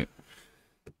 Right.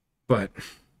 But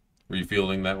were you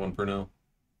fielding that one, Pernell?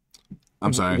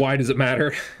 I'm sorry. Why does it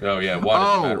matter? Oh yeah, why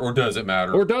does it matter? Or does it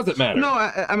matter? Or does it matter? No,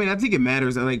 I mean, I think it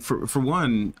matters. Like for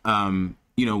one,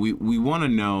 we want to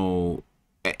know.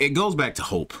 It goes back to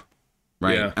hope,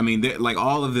 right? Yeah. I mean, like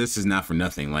all of this is not for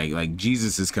nothing. Like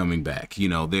Jesus is coming back.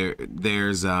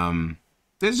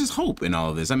 There's just hope in all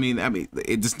of this. I mean,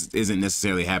 it just isn't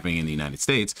necessarily happening in the United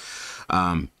States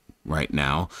right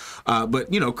now. But,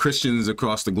 Christians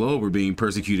across the globe are being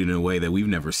persecuted in a way that we've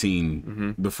never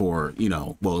seen before,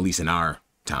 well, at least in our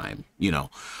time,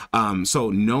 So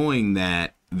knowing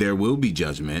that there will be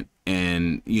judgment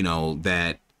and,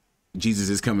 that Jesus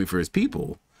is coming for his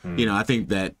people, I think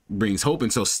that brings hope.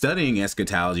 And so studying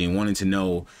eschatology and wanting to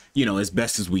know, as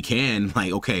best as we can,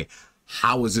 like, okay,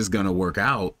 how is this going to work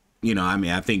out?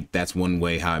 I think that's one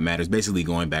way how it matters. Basically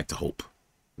going back to hope.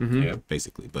 Yeah.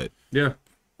 Basically, but. Yeah.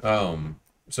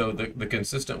 So the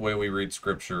consistent way we read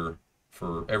Scripture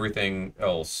for everything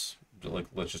else, like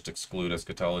let's just exclude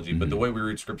eschatology, but the way we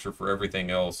read Scripture for everything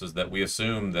else is that we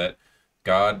assume that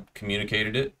God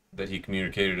communicated it, that he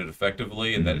communicated it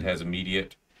effectively, and that it has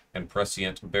immediate and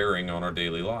prescient bearing on our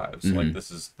daily lives. Like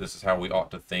this is how we ought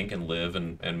to think and live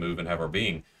and move and have our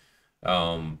being.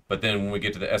 But then when we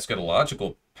get to the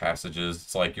eschatological passages,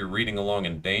 it's like you're reading along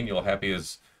in Daniel, happy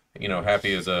as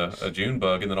a June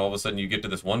bug, and then all of a sudden you get to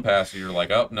this one passage, you're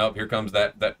like, oh nope, here comes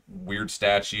that weird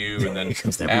statue, and then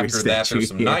after that there's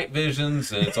some night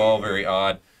visions, and it's all very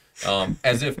odd,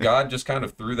 as if God just kind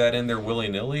of threw that in there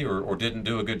willy-nilly or didn't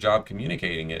do a good job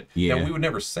communicating it. Now, we would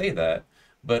never say that,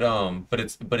 but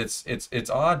it's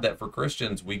odd that for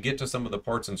Christians we get to some of the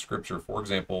parts in Scripture, for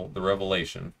example, the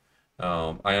Revelation.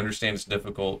 I understand it's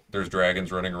difficult. There's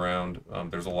dragons running around.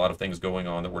 There's a lot of things going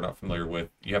on that we're not familiar with.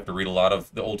 You have to read a lot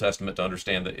of the Old Testament to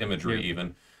understand the imagery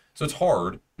even. So it's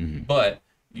hard, but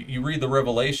you read the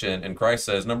Revelation and Christ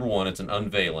says, number one, it's an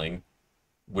unveiling,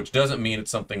 which doesn't mean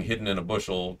it's something hidden in a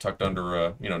bushel tucked under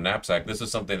a knapsack. This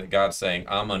is something that God's saying,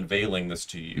 I'm unveiling this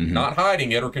to you. Not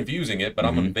hiding it or confusing it, but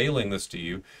I'm unveiling this to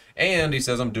you. And he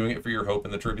says, I'm doing it for your hope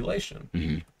in the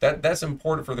tribulation. That's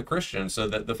important for the Christian, so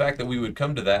that the fact that we would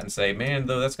come to that and say, man,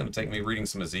 though, that's going to take me reading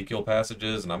some Ezekiel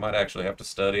passages, and I might actually have to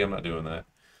study. I'm not doing that.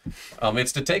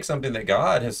 It's to take something that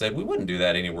God has said. We wouldn't do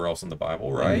that anywhere else in the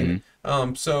Bible, right?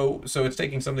 So it's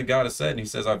taking something God has said, and he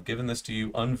says, I've given this to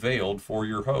you unveiled for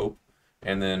your hope.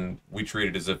 And then we treat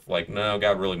it as if, like, no,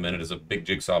 God really meant it as a big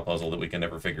jigsaw puzzle that we can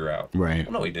never figure out. Right.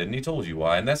 Well, no, he didn't. He told you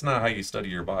why, and that's not how you study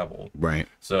your Bible. Right.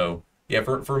 So, yeah,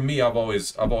 for me, I've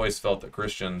always felt that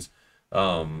Christians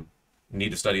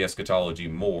need to study eschatology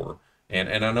more.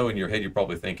 And I know in your head you're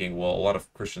probably thinking, well, a lot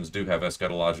of Christians do have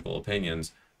eschatological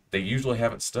opinions. They usually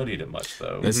haven't studied it much,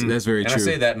 though. That's very true. And I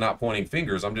say that not pointing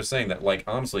fingers. I'm just saying that, like,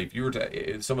 honestly, if you were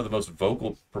to, some of the most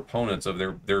vocal proponents of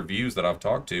their views that I've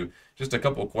talked to, just a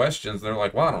couple of questions, they're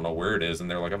like, well, I don't know where it is.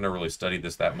 And they're like, I've never really studied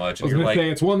this that much. I was going to say,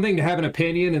 it's one thing to have an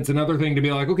opinion. It's another thing to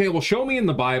be like, okay, well, show me in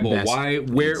the Bible.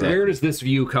 Where does this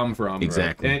view come from?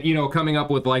 Exactly. And, coming up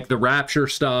with, like, the rapture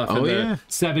stuff and the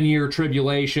 7-year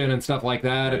tribulation and stuff like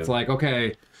that. It's like,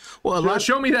 okay. Well,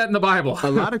 show me that in the Bible.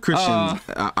 A lot of Christians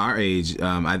our age,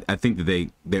 I think that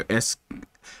their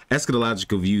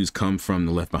eschatological views come from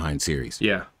the Left Behind series.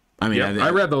 Yeah. I mean, I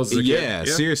read those as a kid. Yeah,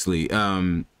 seriously.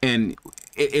 And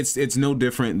it's no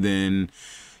different than,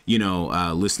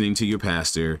 listening to your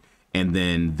pastor, and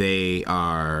then they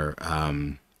are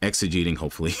exegeting,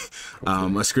 hopefully,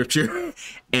 a scripture,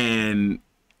 and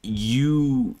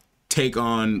you take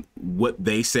on what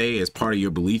they say as part of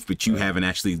your belief, but you haven't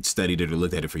actually studied it or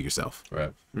looked at it for yourself.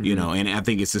 Right. And I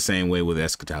think it's the same way with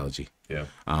eschatology. Yeah.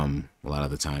 A lot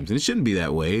of the times, and it shouldn't be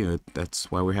that way. That's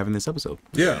why we're having this episode.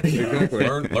 Yeah, exactly.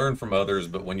 learn from others,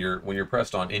 but when you're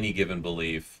pressed on any given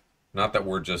belief, not that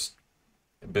we're just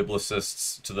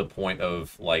biblicists to the point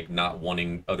of like not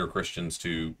wanting other Christians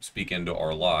to speak into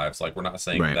our lives. Like, we're not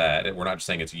saying that. We're not just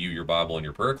saying it's you, your Bible, and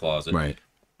your prayer closet. Right.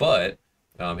 But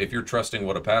if you're trusting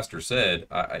what a pastor said,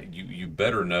 you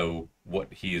better know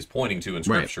what he is pointing to in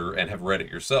Scripture and have read it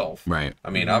yourself. Right. I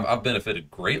mean, I've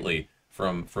benefited greatly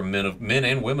from men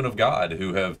and women of God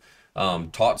who have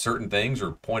taught certain things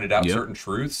or pointed out certain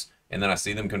truths, and then I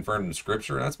see them confirmed in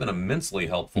Scripture, and that's been immensely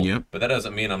helpful. Yep. But that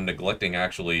doesn't mean I'm neglecting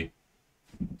actually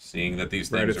seeing that these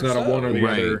things it's are not a one or the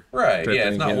other. Right. Yeah,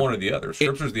 it's not one or the other.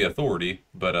 Scripture's the authority,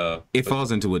 but it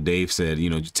falls into what Dave said.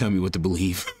 Just tell me what to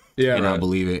believe. Yeah, and I'll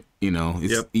believe it.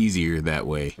 It's easier that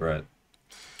way. Right.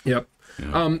 Yep.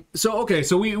 Yeah.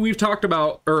 So we've talked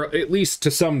about, or at least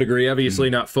to some degree, obviously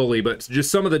not fully, but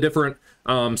just some of the different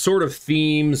sort of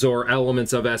themes or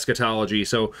elements of eschatology.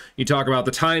 So you talk about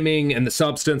the timing and the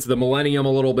substance of the millennium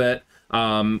a little bit.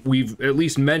 We've at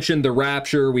least mentioned the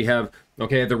rapture. We have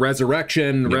the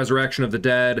resurrection, resurrection of the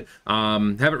dead.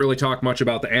 Haven't really talked much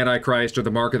about the Antichrist or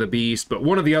the mark of the beast, but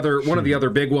one of the other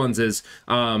big ones is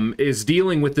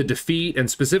dealing with the defeat and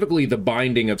specifically the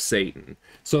binding of Satan.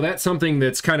 So that's something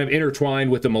that's kind of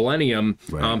intertwined with the millennium.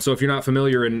 Right. So if you're not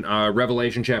familiar, in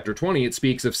Revelation chapter 20, it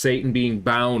speaks of Satan being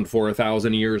bound for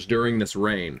 1,000 years during this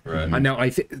reign. Right. Now, I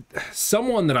think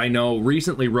someone that I know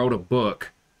recently wrote a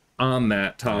book on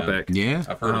that topic. Yeah,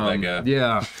 I've heard of that guy.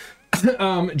 Yeah.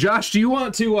 Josh, do you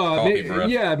want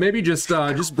to maybe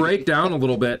just break down a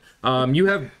little bit? You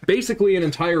have basically an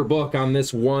entire book on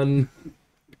this one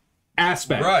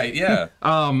aspect. Right, yeah.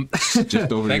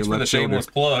 Just over Thanks for the shameless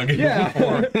plug.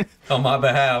 Yeah. On my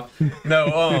behalf.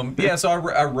 No, so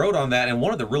I wrote on that, and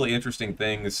one of the really interesting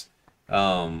things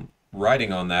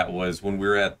writing on that was when we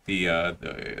were at the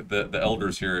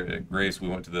elders here at Grace. We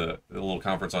went to the little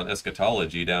conference on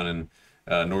eschatology down in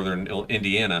northern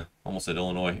Indiana. Almost said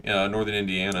Illinois. Northern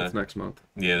Indiana. That's next month.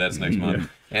 Yeah, that's next month.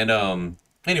 And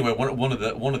anyway, one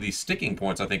of the sticking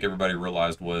points I think everybody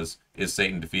realized was, is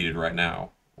Satan defeated right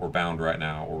now, or bound right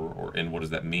now, or and what does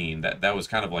that mean? That was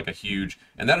kind of like a huge,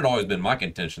 and that had always been my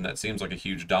contention. That seems like a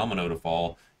huge domino to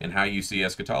fall in how you see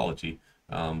eschatology.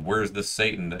 Where's this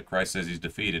Satan that Christ says he's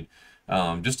defeated?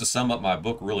 Just to sum up my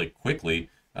book really quickly,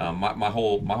 my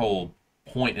whole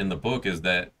point in the book is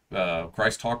that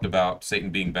Christ talked about Satan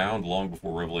being bound long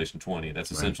before Revelation 20.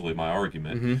 That's essentially my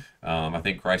argument. Mm-hmm. I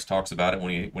think Christ talks about it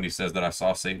when he says that I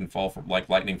saw Satan fall like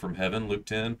lightning from heaven, Luke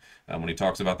 10. When he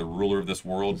talks about the ruler of this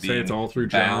world being all through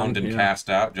bound John, and cast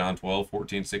out, John 12,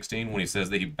 14, 16. When he says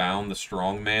that he bound the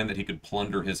strong man that he could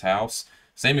plunder his house.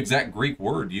 Same exact Greek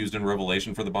word used in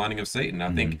Revelation for the binding of Satan.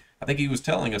 I think he was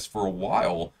telling us for a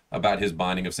while about his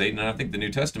binding of Satan, and I think the New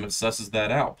Testament susses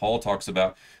that out. Paul talks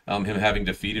about him having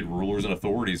defeated rulers and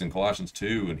authorities in Colossians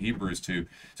 2 and Hebrews 2.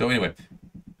 So anyway,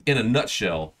 in a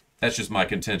nutshell, that's just my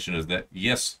contention, is that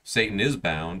yes, Satan is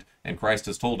bound, and Christ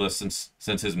has told us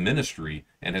since his ministry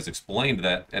and has explained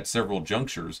that at several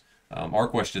junctures. Our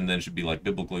question then should be, like,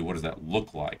 biblically, what does that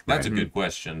look like? That's a good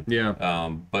question. Yeah.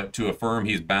 But to affirm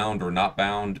he's bound or not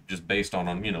bound just based on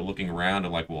looking around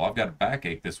and like, well, I've got a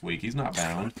backache this week, he's not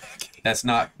bound. That's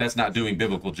not doing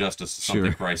biblical justice to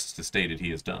something Christ has stated he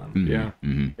has done. Mm-hmm. Yeah.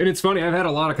 Mm-hmm. And it's funny, I've had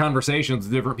a lot of conversations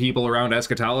with different people around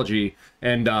eschatology,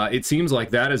 and it seems like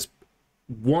that is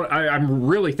one. I'm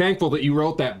really thankful that you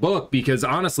wrote that book, because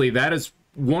honestly, that is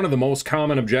one of the most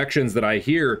common objections that I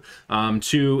hear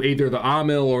to either the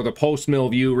amill or the post-mill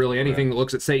view, really anything that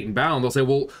looks at Satan bound. They'll say,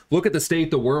 well, look at the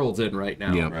state the world's in right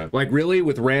now. Yeah. Right. Like, really,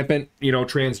 with rampant,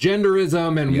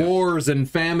 transgenderism and wars and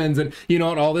famines and, and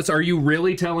all this, are you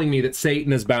really telling me that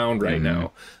Satan is bound right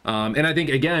now? And I think,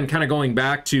 again, kind of going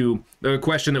back to the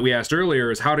question that we asked earlier,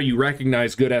 is how do you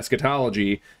recognize good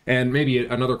eschatology? And maybe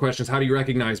another question is, how do you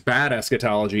recognize bad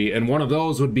eschatology? And one of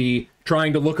those would be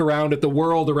trying to look around at the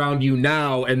world around you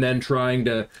now and then trying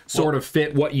to sort of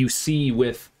fit what you see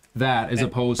with that, as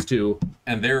opposed to...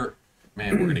 And there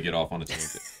Man, we're gonna get off on a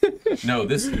tangent. No,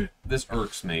 this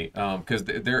irks me because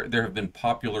there have been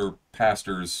popular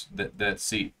pastors that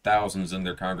seat thousands in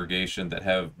their congregation that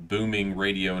have booming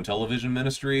radio and television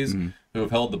ministries who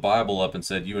have held the Bible up and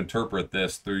said, you interpret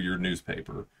this through your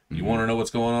newspaper. You want to know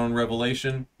what's going on in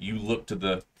Revelation? You look to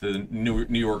the New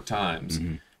York Times.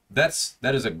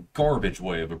 That is a garbage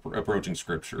way of approaching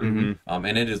Scripture,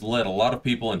 and it has led a lot of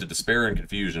people into despair and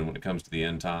confusion when it comes to the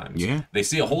end times. Yeah, they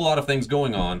see a whole lot of things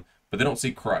going on, but they don't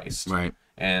see Christ. Right.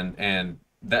 And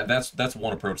that's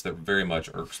one approach that very much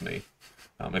irks me.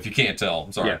 If you can't tell,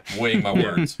 I'm sorry, weighing my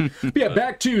words.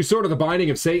 Back to sort of the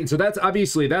binding of Satan. So that's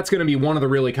going to be one of the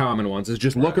really common ones, is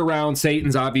just look around.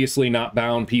 Satan's obviously not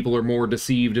bound. People are more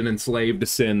deceived and enslaved to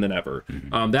sin than ever.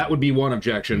 That would be one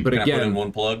objection. But Can again, I put in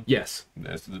one plug? Yes.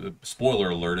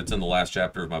 Spoiler alert, it's in the last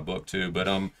chapter of my book too. But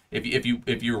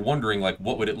if you're wondering, like,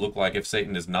 what would it look like if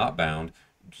Satan is not bound,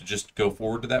 just go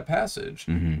forward to that passage.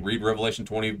 Read Revelation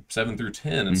 27 through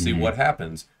 10 and see what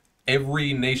happens.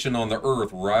 Every nation on the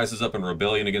earth rises up in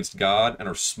rebellion against God and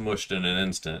are smushed in an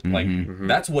instant.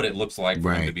 That's what it looks like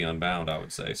for him to be unbound, I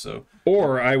would say. So,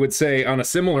 or I would say, on a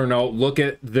similar note, look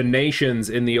at the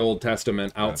nations in the Old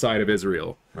Testament outside of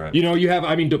Israel. Right. You know, you have,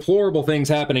 deplorables things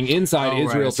happening inside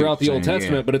Israel throughout the Old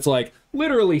Testament, but it's like,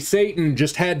 literally, Satan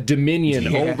just had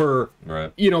dominion over,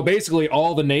 basically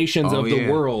all the nations of the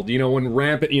world, when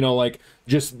rampant, like,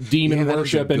 just demon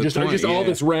worship and just all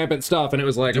this rampant stuff. And it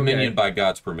was like, dominion by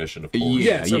God's permission, of course.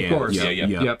 Yes, of course.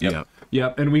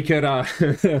 Yep. And we could,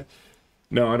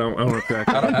 no, I don't want to correct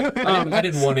that. I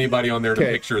didn't want anybody on there to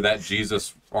picture that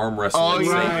Jesus arm wrestling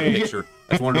picture.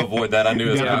 I just wanted to avoid that. I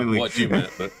knew that's not what you meant.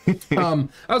 But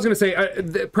I was going to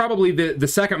say, probably the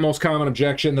second most common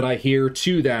objection that I hear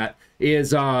to that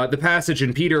is the passage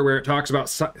in Peter where it talks about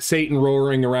Satan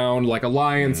roaring around like a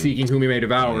lion seeking whom he may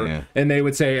devour. And they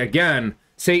would say, again,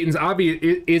 Satan's obvious.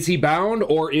 Is he bound,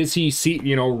 or is he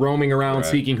roaming around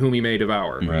seeking whom he may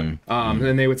devour?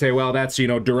 And they would say, well, that's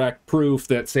direct proof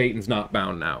that Satan's not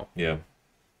bound now. Yeah.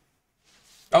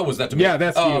 Oh, was that to me? Yeah,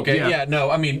 that's okay. Yeah, no,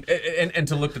 I mean, and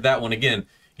to look at that one again,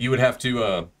 you would have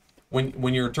to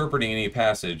when you're interpreting any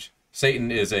passage,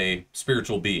 Satan is a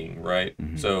spiritual being, right?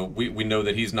 So we know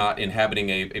that he's not inhabiting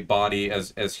a body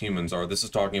as humans are. This is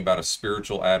talking about a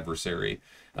spiritual adversary.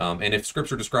 And if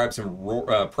Scripture describes him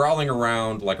prowling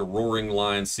around like a roaring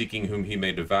lion, seeking whom he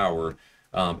may devour,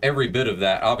 every bit of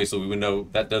that, obviously, we would know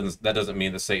that doesn't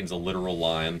mean that Satan's a literal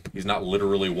lion. He's not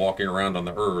literally walking around on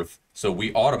the earth. So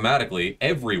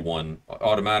everyone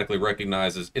automatically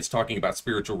recognizes it's talking about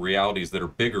spiritual realities that are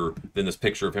bigger than this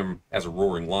picture of him as a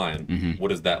roaring lion. What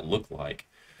does that look like?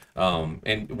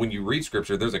 And when you read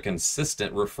Scripture, there's a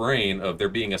consistent refrain of there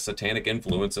being a satanic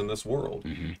influence in this world.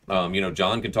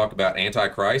 John can talk about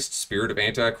Antichrist, spirit of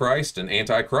Antichrist, and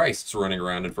Antichrists running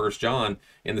around in 1 John.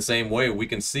 In the same way, we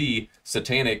can see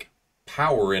satanic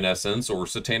power, in essence, or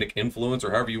satanic influence,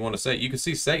 or however you want to say it. You can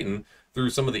see Satan through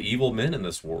some of the evil men in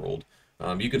this world.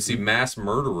 You can see mass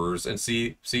murderers and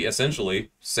see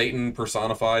essentially Satan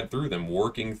personified through them,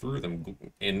 working through them,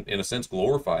 in a sense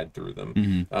glorified through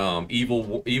them.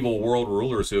 Evil world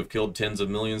rulers who have killed tens of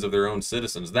millions of their own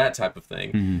citizens, that type of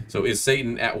thing. So is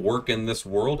Satan at work in this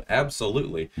world?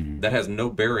 Absolutely. That has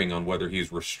no bearing on whether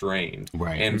he's restrained.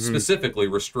 And specifically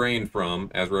restrained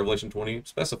from, as Revelation 20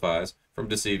 specifies, from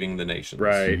deceiving the nations.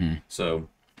 So,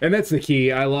 and that's the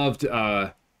key. I loved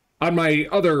on my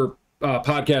other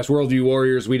podcast, Worldview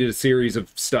Warriors, we did a series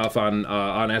of stuff on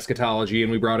eschatology,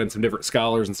 and we brought in some different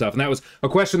scholars and stuff. And that was a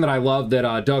question that I loved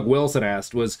that Doug Wilson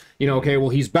asked was, okay, well,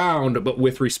 he's bound, but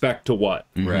with respect to what?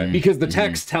 Because the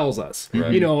text tells us,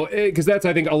 because that's,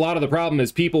 I think, a lot of the problem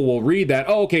is people will read that,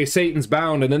 oh, okay, Satan's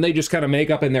bound, and then they just kind of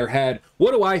make up in their head,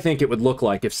 what do I think it would look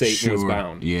like if Satan was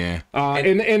bound?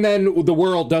 And then the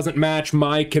world doesn't match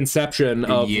my conception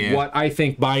of what I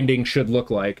think binding should look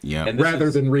like,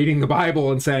 rather than reading the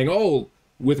Bible and saying, oh,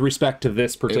 with respect to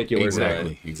this particular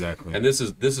thing. Exactly. And this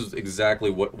is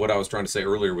exactly what I was trying to say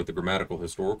earlier with the grammatical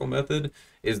historical method,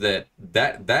 is that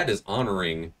is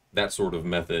honoring that sort of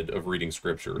method of reading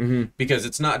Scripture. Because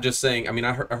it's not just saying,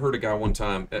 I heard a guy one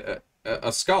time,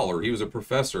 a scholar, he was a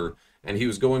professor, and he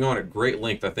was going on at great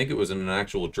length, I think it was in an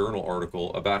actual journal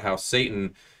article, about how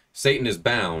Satan is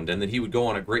bound, and then he would go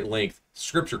on at great length.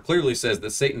 Scripture clearly says that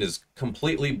Satan is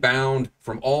completely bound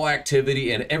from all activity,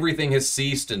 and everything has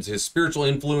ceased, and his spiritual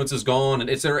influence is gone, and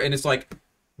etc. And it's like,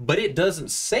 but it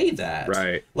doesn't say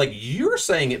that. Like, you're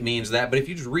saying it means that, but if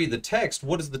you just read the text,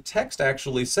 what does the text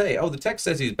actually say? Oh, the text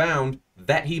says he's bound,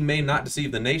 that he may not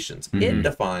deceive the nations. It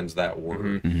defines that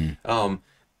word.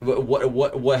 But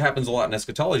what happens a lot in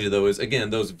eschatology, though, is, again,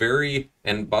 those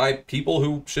and by people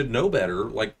who should know better,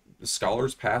 like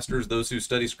scholars, pastors, those who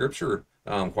study Scripture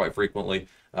quite frequently,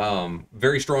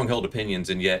 very strong held opinions,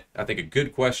 and yet I think a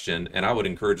good question, and I would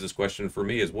encourage this question for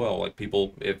me as well. Like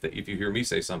people, if you hear me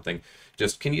say something,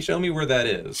 just can you show me where that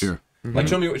is? Sure. Like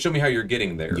show me how you're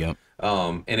getting there. Yep.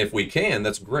 And if we can,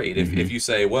 that's great. If you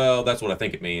say, well, that's what I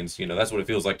think it means, that's what it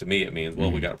feels like to me it means,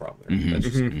 well, we got a problem there. That's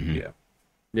just,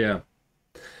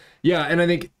 Yeah, and I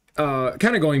think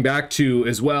kind of going back to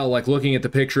as well, like looking at the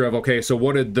picture of, okay, so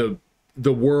what did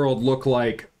the world look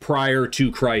like prior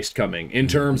to Christ coming in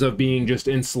terms of being just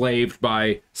enslaved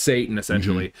by Satan,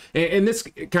 essentially. And this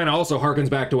kind of also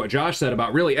harkens back to what Josh said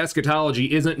about really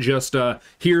eschatology isn't just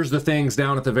here's the things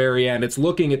down at the very end. It's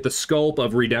looking at the scope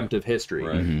of redemptive history.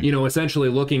 Right. Essentially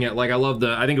looking at, like,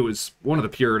 I think it was one of the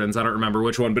Puritans, I don't remember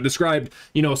which one, but described,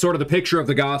 sort of the picture of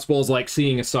the Gospels like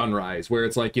seeing a sunrise, where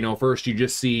it's like, first you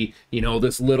just see,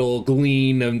 this little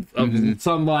gleam of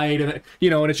sunlight, and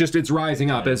and it's rising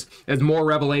up as more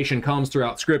revelation comes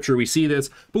throughout Scripture. We see this,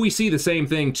 but we see the same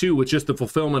thing too with just the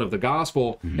fulfillment of the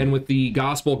gospel and with the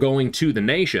gospel going to the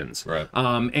nations. Right.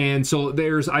 And so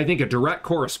there's, I think, a direct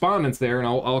correspondence there, and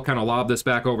I'll kind of lob this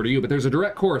back over to you, but there's a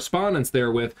direct correspondence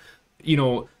there with,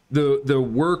 the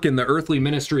work in the earthly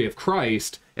ministry of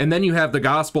Christ, and then you have the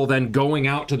gospel then going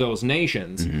out to those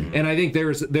nations. And I think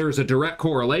there's a direct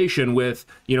correlation with,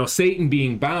 Satan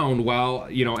being bound while,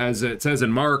 as it says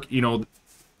in Mark,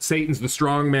 Satan's the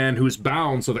strong man who's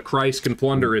bound so that Christ can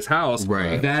plunder his house.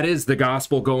 Right. That is the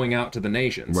gospel going out to the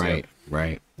nations. Right.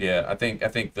 Right. Yeah, I think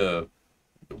the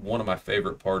one of my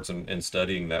favorite parts in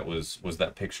studying that was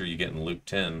that picture you get in Luke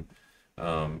 10.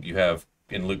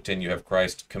 In Luke 10 you have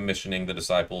Christ commissioning the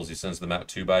disciples. He sends them out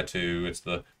 2 by 2. It's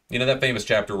the that famous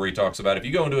chapter where he talks about if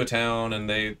you go into a town and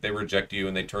they reject you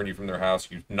and they turn you from their house,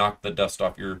 you knock the dust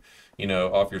off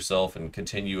off yourself and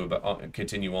continue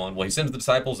on. Well, he sends the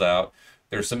disciples out.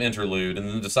 There's some interlude, and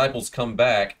then the disciples come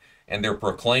back and they're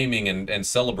proclaiming and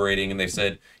celebrating, and they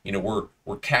said,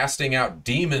 we're casting out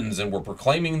demons and we're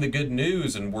proclaiming the good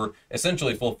news, and we're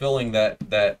essentially fulfilling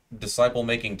that disciple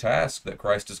making task that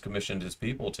Christ has commissioned his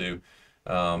people to.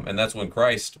 And that's when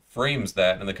Christ frames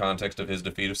that in the context of his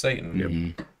defeat of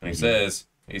Satan. And he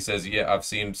says, yeah, I've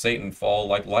seen Satan fall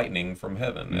like lightning from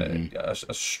heaven, a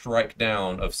strike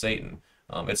down of Satan.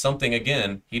 It's something,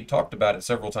 again, he talked about it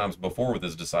several times before with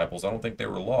his disciples. I don't think they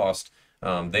were lost.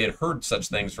 They had heard such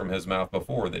things from his mouth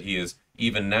before, that he is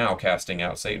even now casting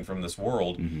out Satan from this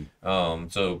world.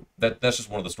 So that's just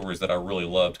one of the stories that I really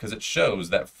loved, because it shows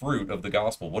that fruit of the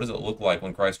gospel. What does it look like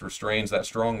when Christ restrains that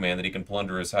strong man that he can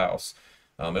plunder his house?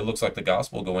 It looks like the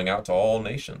gospel going out to all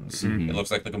nations. It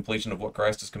looks like the completion of what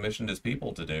Christ has commissioned his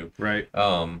people to do. Right.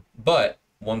 But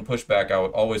one pushback I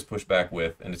would always push back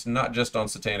with, and it's not just on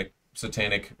satanic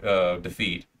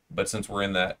defeat, but since we're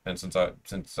in that, and since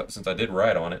I did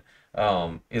write on it,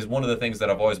 is one of the things that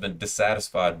I've always been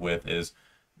dissatisfied with is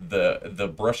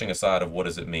the brushing aside of what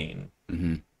does it mean.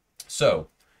 So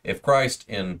if Christ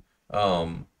in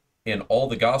all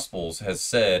the Gospels has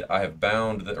said, I have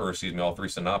bound all 3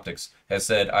 synoptics has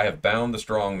said, I have bound the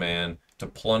strong man to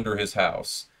plunder his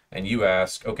house. And you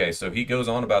ask, okay, so he goes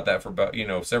on about that for about,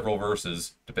 several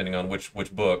verses, depending on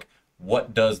which book.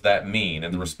 What does that mean?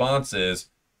 And the response is,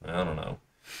 I don't know.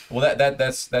 Well,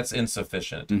 that's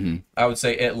insufficient. I would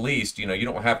say at least, you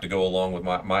don't have to go along with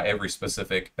my every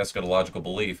specific eschatological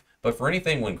belief. But for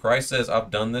anything, when Christ says,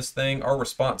 I've done this thing, our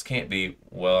response can't be,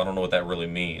 well, I don't know what that really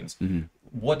means.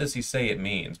 What does he say it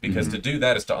means? Because to do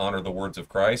that is to honor the words of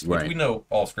Christ, which we know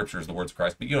all Scripture is the words of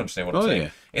Christ, but you understand what I'm saying. Yeah.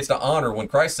 It's to honor. When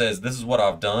Christ says, this is what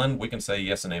I've done, we can say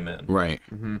yes and amen. Right.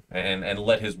 And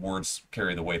let his words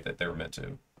carry the weight that they're meant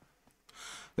to.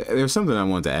 There's something I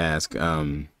wanted to ask,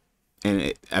 and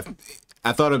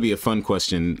I thought it'd be a fun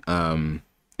question,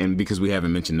 and because we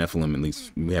haven't mentioned Nephilim, at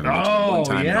least we haven't mentioned it one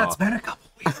time. It's been a couple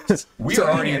weeks. We're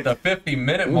already at the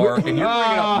 50-minute mark, and you're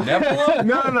bringing up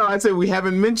Nephilim? No, I'd say we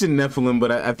haven't mentioned Nephilim,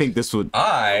 but I think this would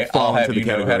I'll have you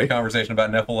know, had a conversation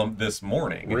about Nephilim this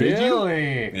morning.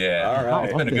 Really? Yeah. All right.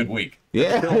 It's been a good week.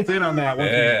 Yeah. Built in on that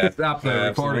once you stop the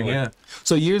recording, yeah.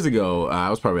 So years ago, I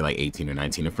was probably like 18 or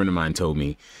 19, a friend of mine told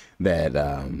me that,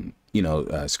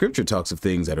 Scripture talks of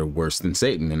things that are worse than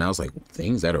Satan. And I was like,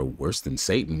 things that are worse than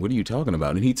Satan? What are you talking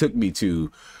about? And he took me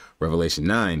to Revelation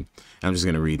 9. I'm just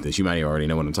going to read this. You might already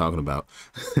know what I'm talking about.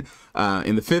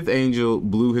 And the 5th angel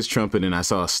blew his trumpet, and I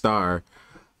saw a star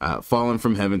fallen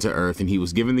from heaven to earth, and he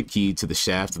was given the key to the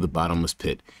shaft of the bottomless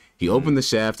pit. He opened the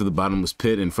shaft of the bottomless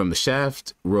pit, and from the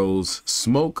shaft rose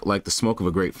smoke like the smoke of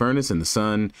a great furnace, and the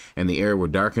sun and the air were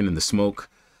darkened, and the smoke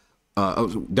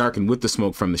darkened with the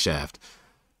smoke from the shaft.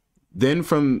 Then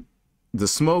from the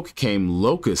smoke came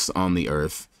locusts on the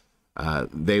earth.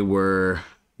 They were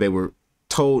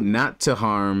told not to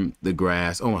harm the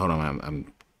grass. Oh, hold on,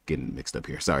 I'm getting mixed up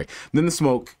here. Sorry. Then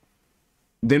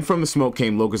from the smoke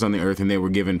came locusts on the earth, and they were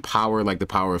given power like the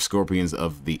power of scorpions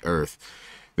of the earth.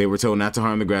 They were told not to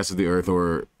harm the grass of the earth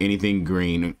or anything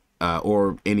green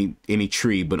or any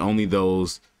tree, but only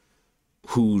those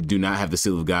who do not have the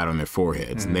seal of God on their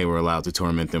foreheads. And they were allowed to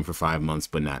torment them for 5 months,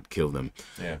 but not kill them.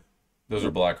 Yeah. Those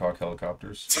are Black Hawk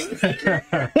helicopters.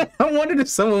 I wondered if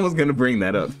someone was going to bring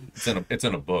that up. It's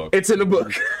in a book. It's in a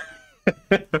book.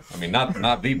 I mean,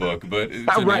 not the book, but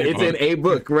it's in a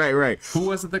book. Right. Who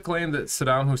was it that claimed that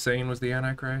Saddam Hussein was the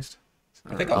Antichrist?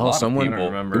 I think a lot of people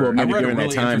remember. Well, maybe I read during a that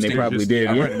really time they probably did.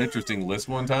 I read an interesting list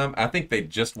one time. I think they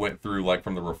just went through, like,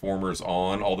 from the reformers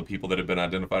on, all the people that had been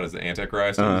identified as the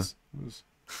Antichrist. It was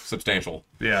substantial.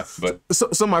 Yeah. But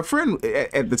so my friend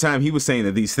at the time, he was saying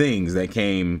that these things that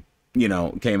came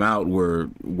out were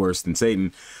worse than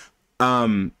Satan.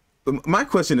 My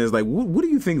question is, like, what do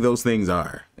you think those things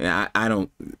are? I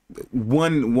don't.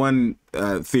 One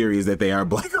theory is that they are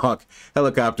Black Hawk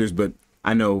helicopters, but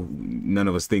I know none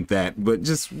of us think that. But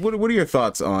just what are your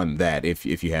thoughts on that,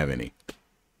 if you have any?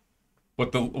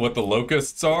 What the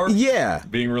locusts are? Yeah.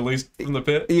 Being released from the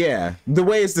pit? Yeah. The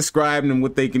way it's described and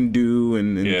what they can do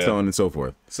and so on and so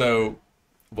forth. So,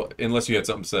 well, unless you had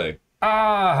something to say.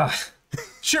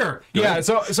 Sure. Yeah.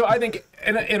 So I think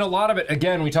in a lot of it,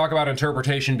 again, we talk about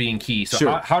interpretation being key. So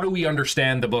Sure. how do we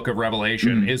understand the book of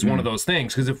Revelation is one of those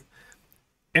things. Because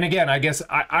and again, I guess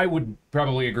I would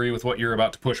probably agree with what you're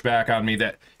about to push back on me,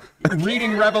 that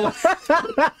reading Revelation,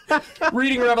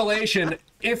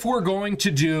 if we're going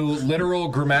to do literal,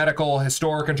 grammatical,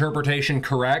 historic interpretation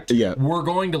correct, we're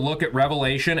going to look at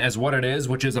Revelation as what it is,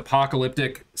 which is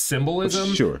apocalyptic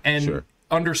symbolism. Sure.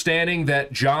 Understanding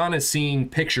that John is seeing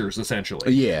pictures,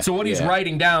 essentially. Yeah. So what he's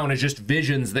writing down is just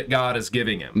visions that God is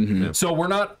giving him. So we're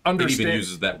not understanding. It even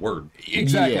uses that word.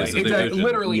 Exactly.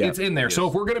 Literally, it's in there. So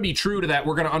if we're going to be true to that,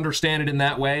 we're going to understand it in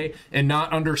that way and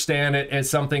not understand it as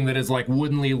something that is like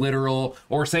woodenly literal,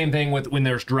 or same thing with when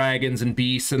there's dragons and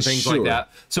beasts and things like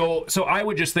that. So I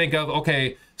would just think of,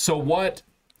 okay, so what,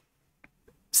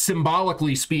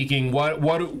 symbolically speaking,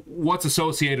 what's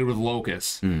associated with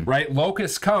locusts, right?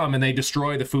 Locusts come and they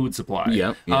destroy the food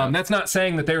supply. That's not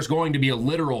saying that there's going to be a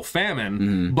literal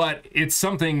famine, but it's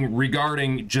something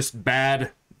regarding just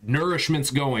bad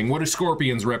nourishments going. What do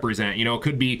scorpions represent? It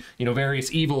could be,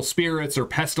 various evil spirits or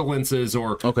pestilences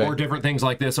or different things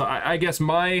like this. So I guess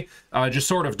my just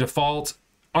sort of default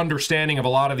understanding of a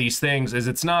lot of these things is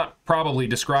it's not probably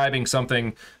describing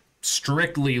something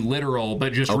strictly literal,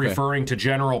 but just referring to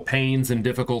general pains and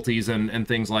difficulties and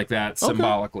things like that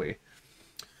symbolically.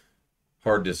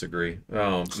 Hard disagree.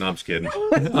 No, I'm just kidding.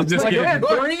 I'm just kidding.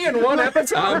 3 in 1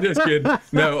 episode. I'm just kidding.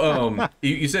 No,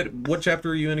 you said, what chapter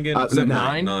are you in again?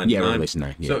 9. Yeah, Revelation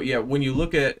 9. Yeah. So yeah, when you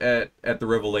look at the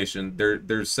Revelation,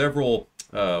 there's several.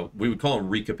 We would call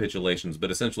them recapitulations, but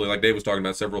essentially, like Dave was talking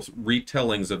about, several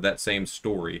retellings of that same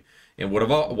story. And what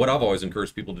I've always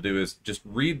encouraged people to do is just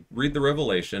read the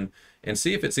Revelation and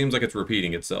see if it seems like it's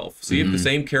repeating itself. See if the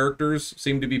same characters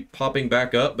seem to be popping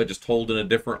back up, but just told in a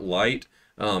different light.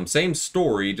 Same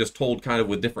story, just told kind of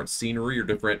with different scenery or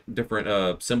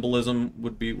different symbolism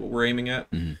would be what we're aiming at.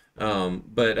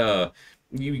 But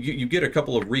you get a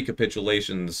couple of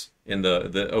recapitulations in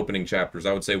the opening chapters.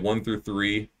 I would say 1 through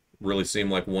 3 really seem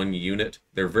like one unit.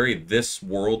 They're very this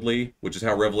worldly, which is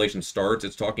how Revelation starts.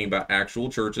 It's talking about actual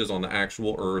churches on the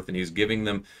actual earth, and he's giving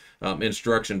them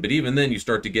instruction. But even then, you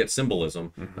start to get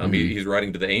symbolism. He's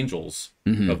writing to the angels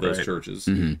of those churches,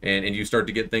 and you start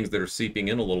to get things that are seeping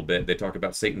in a little bit. They talk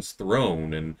about Satan's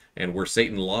throne and where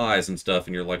Satan lies and stuff,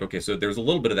 and you're like, okay, so there's a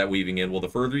little bit of that weaving in. Well, the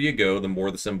further you go, the more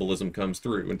the symbolism comes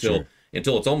through until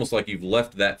it's almost like you've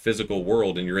left that physical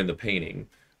world and you're in the painting.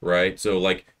 Right? So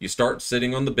like you start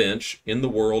sitting on the bench in the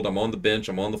world, I'm on the bench,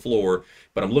 I'm on the floor,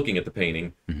 but I'm looking at the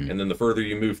painting. And then the further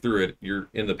you move through it, you're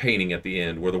in the painting at the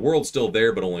end where the world's still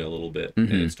there, but only a little bit.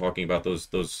 And it's talking about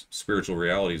those spiritual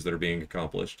realities that are being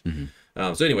accomplished.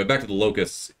 So anyway, back to the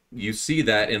locusts. You see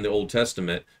that in the Old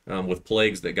Testament with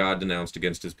plagues that God denounced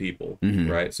against his people.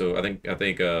 Right? So I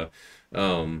think oh,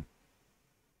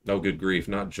 good grief,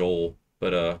 not Joel,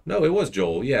 but no, it was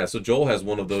Joel. Yeah. So Joel has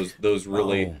one of those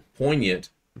really poignant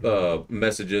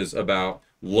messages about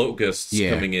locusts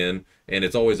coming in, and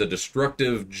it's always a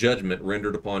destructive judgment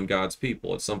rendered upon God's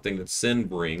people. It's something that sin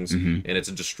brings, and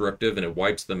it's destructive, and it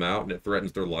wipes them out, and it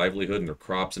threatens their livelihood and their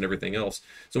crops and everything else.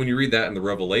 So when you read that in the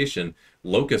Revelation,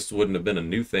 locusts wouldn't have been a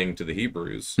new thing to the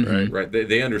Hebrews, right?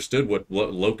 They understood what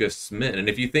locusts meant. And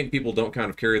if you think people don't kind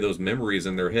of carry those memories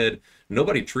in their head,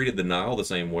 nobody treated the Nile the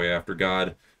same way after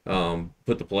God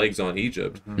put the plagues on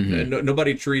Egypt.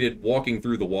 Nobody treated walking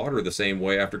through the water the same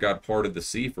way after God parted the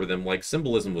sea for them. Like,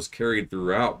 symbolism was carried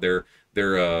throughout their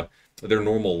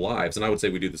normal lives, and I would say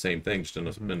we do the same thing, just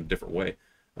in a different way.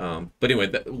 But anyway,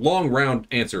 that long round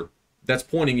answer, that's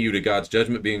pointing you to God's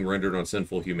judgment being rendered on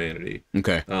sinful humanity.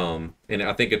 Okay. And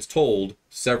I think it's told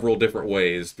several different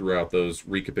ways throughout those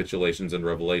recapitulations in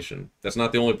Revelation. That's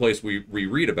not the only place we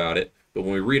read about it, but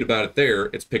when we read about it there,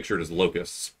 it's pictured as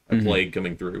locusts, a plague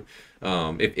coming through.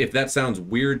 If that sounds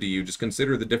weird to you, just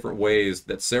consider the different ways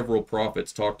that several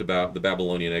prophets talked about the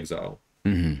Babylonian exile.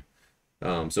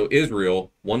 So Israel,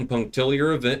 one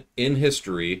punctiliar event in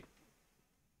history,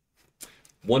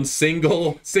 one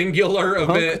singular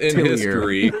event in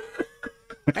history.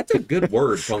 That's a good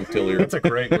word, punctiliar. That's a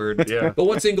great word, yeah. But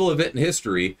one single event in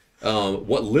history,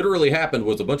 what literally happened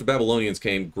was a bunch of Babylonians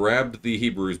came, grabbed the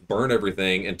Hebrews, burned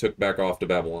everything, and took back off to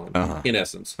Babylon, in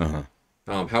essence.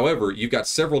 However, you've got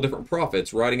several different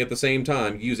prophets writing at the same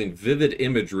time, using vivid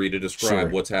imagery to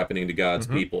describe what's happening to God's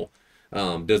people.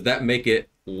 Does that make it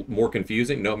more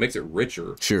confusing? No, it makes it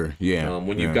richer. Sure, yeah.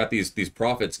 When you've got these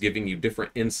prophets giving you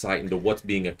different insight into what's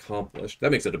being accomplished, that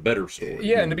makes it a better story.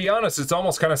 Yeah, and to be honest, it's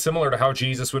almost kind of similar to how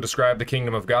Jesus would describe the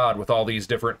kingdom of God with all these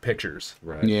different pictures.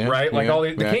 Right. Yeah. Right? Like all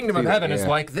the kingdom of heaven is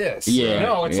like this. Yeah.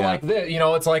 No, it's like this. You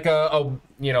know, it's like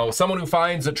someone who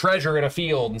finds a treasure in a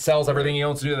field and sells everything he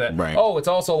owns to do that. Right. Oh, it's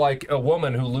also like a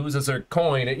woman who loses her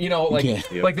coin. You know, like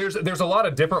like there's a lot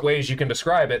of different ways you can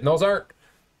describe it, and those aren't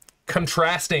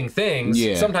contrasting things.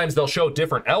 Sometimes they'll show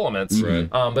different elements,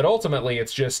 but ultimately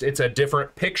it's a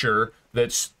different picture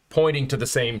that's pointing to the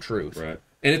same truth. Right.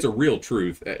 And it's a real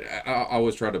truth. I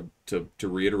always try to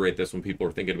reiterate this when people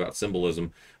are thinking about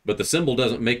symbolism, but the symbol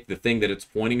doesn't make the thing that it's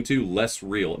pointing to less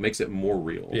real. It makes it more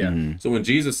real. Yeah. So when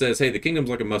Jesus says, hey, the kingdom's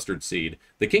like a mustard seed,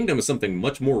 the kingdom is something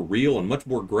much more real and much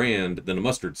more grand than a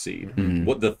mustard seed.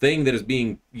 What the thing that is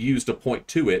being used to point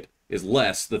to it is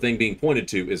less, the thing being pointed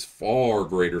to is far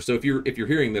greater. So if you're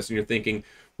hearing this and you're thinking,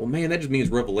 well, man, that just means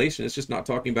Revelation, it's just not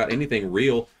talking about anything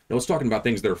real. No, it's talking about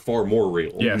things that are far more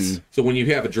real. Yes. So when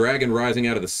you have a dragon rising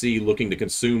out of the sea looking to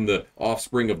consume the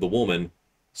offspring of the woman,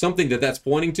 something that's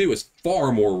pointing to is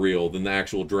far more real than the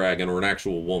actual dragon or an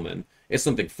actual woman. It's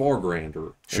something far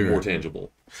grander and more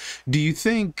tangible. Do you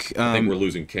think... I think we're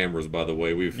losing cameras, by the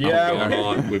way. We've gone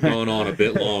on a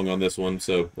bit long on this one,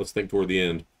 so let's think toward the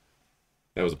end.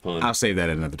 That was a pun. I'll save that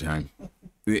at another time.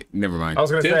 Never mind. I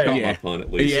was going to say, my pun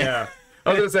at least. Yeah. I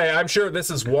was going to say, I'm sure this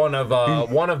is one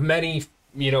of many,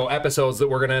 episodes that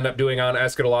we're going to end up doing on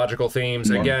eschatological themes.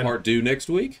 Again, Part 2 next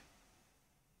week?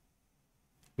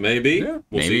 Maybe. Yeah.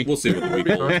 We'll see what the week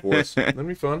holds for us. that'd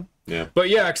be fun. Yeah. But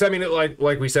yeah, because I mean,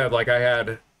 like we said, like I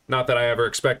had, not that I ever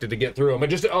expected to get through them, but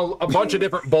just a bunch of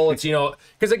different bullets,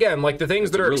 because again, like the things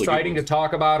that are really exciting to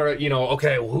talk about are,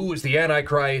 okay, well, who is the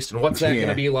Antichrist and what's that going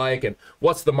to be like and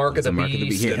what's the mark of the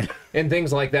beast and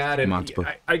things like that. And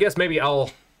I guess maybe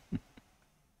I'll...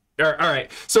 All right.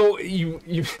 So you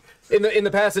in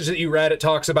the passage that you read, it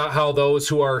talks about how those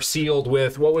who are sealed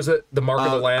with, what was it? The mark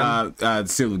of the Lamb?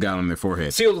 Sealed with God on their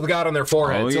forehead. Sealed with God on their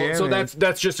forehead. Oh, yeah, so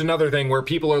that's just another thing where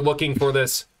people are looking for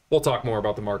this. We'll talk more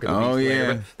about the mark of the beast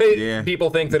later. But people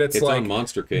think that it's like on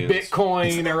monster cans.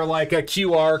 Bitcoin or like a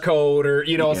QR code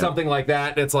or something like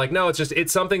that. And it's like, no,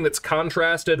 it's something that's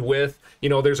contrasted with,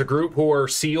 there's a group who are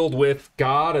sealed with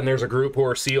God and there's a group who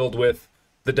are sealed with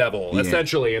the devil,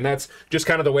 essentially. And that's just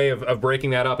kind of the way of breaking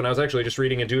that up. And I was actually just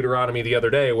reading in Deuteronomy the other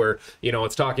day where,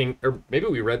 it's talking, or maybe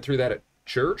we read through that at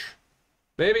church.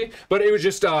 Maybe, but it was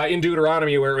just in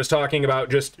Deuteronomy where it was talking about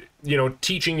just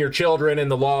teaching your children in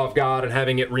the law of God and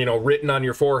having it written on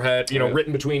your forehead,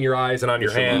 written between your eyes and on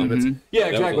your hand. Yeah,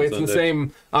 exactly. It's the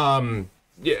same.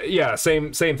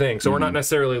 Same thing. So we're not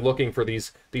necessarily looking for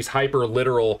these hyper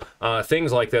literal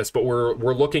things like this, but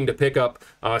we're looking to pick up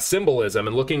symbolism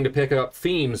and looking to pick up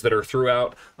themes that are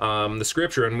throughout the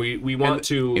scripture, and we want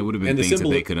to. It would have been things that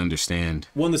they could understand.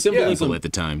 Well, the symbolism at the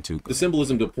time too. The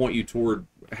symbolism to point you toward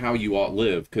how you ought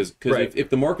live, because if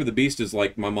the mark of the beast is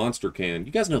like my monster can,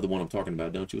 you guys know the one I'm talking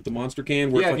about, don't you? With the monster can,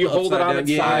 where it's like you hold it on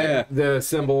its side, the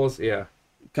symbols,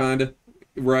 kind of.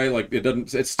 Right, like it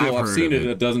doesn't. It's still. I've seen it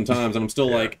a dozen times, and I'm still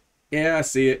like, yeah, I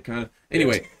see it, kind of.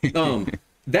 Anyway,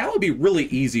 that would be really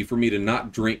easy for me to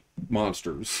not drink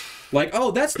monsters. Like,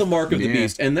 oh, that's the mark of the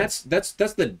beast, and that's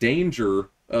the danger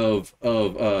of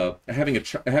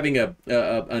having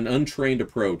an untrained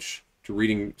approach to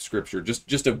reading scripture,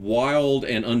 just a wild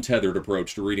and untethered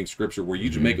approach to reading scripture, where you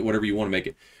just make it whatever you want to make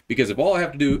it. Because if all I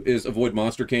have to do is avoid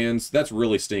monster cans, that's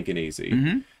really stinking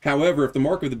easy. However, if the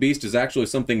mark of the beast is actually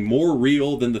something more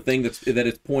real than the thing that's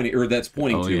pointing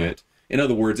to it, In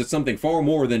other words, it's something far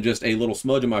more than just a little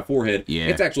smudge on my forehead. Yeah.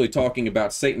 It's actually talking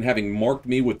about Satan having marked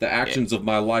me with the actions of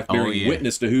my life, bearing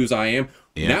witness to whose I am.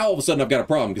 Yeah. Now all of a sudden I've got a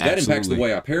problem, because that impacts the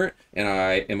way I parent, and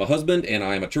I am a husband, and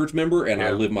I am a church member, and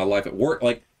I live my life at work.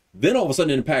 Like, then all of a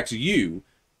sudden it impacts you.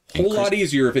 Whole lot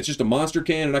easier if it's just a monster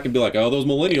can, and I can be like, oh, those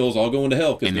millennials all going to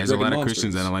hell. And there's a lot of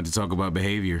Christians that don't like to talk about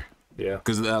behavior. Yeah,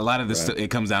 because a lot of this it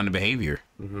comes down to behavior.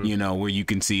 You know, where you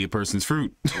can see a person's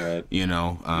fruit. Right. You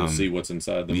know, you'll see what's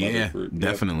inside the mother fruit.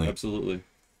 Definitely, absolutely.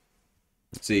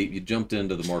 See, you jumped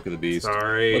into the mark of the beast.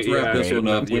 Sorry. Let's wrap this one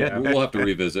up. We'll have to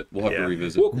revisit. We'll have to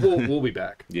revisit. We'll be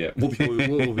back. Yeah,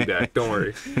 we'll be back. Don't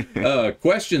worry.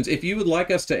 Questions, if you would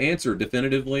like us to answer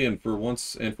definitively and for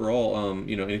once and for all,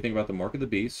 you know, anything about the mark of the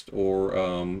beast, or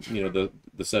you know, the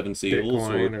seven seals,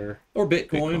 Bitcoin or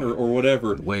Bitcoin, or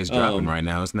whatever. The way it's dropping right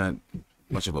now, it's not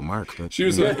much of a mark. But,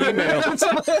 shoot us an email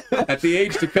at the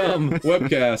age to come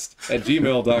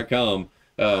webcast@gmail.com.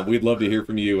 We'd love to hear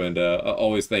from you, and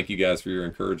always thank you guys for your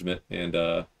encouragement, and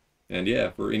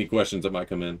yeah, for any questions that might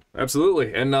come in.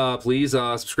 Absolutely. And please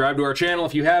subscribe to our channel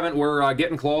if you haven't. We're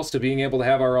getting close to being able to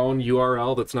have our own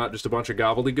URL that's not just a bunch of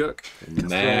gobbledygook.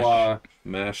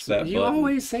 Mash that you button.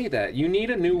 Always say that. You need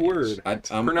a new word.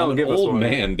 I'm an old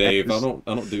man, Dave. I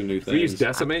don't do new things. We used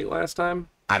decimate last time.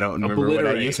 I don't remember what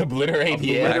I used. Obliterate.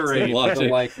 The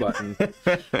like button.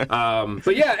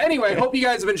 But yeah, anyway, hope you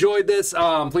guys have enjoyed this.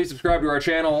 Please subscribe to our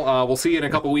channel. We'll see you in a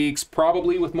couple weeks,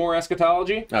 probably with more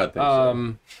eschatology. I think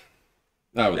so.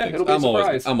 I would think so.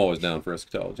 I'm always down for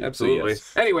eschatology. Absolutely. So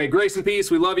yes. Anyway, grace and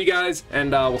peace. We love you guys,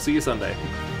 and we'll see you Sunday.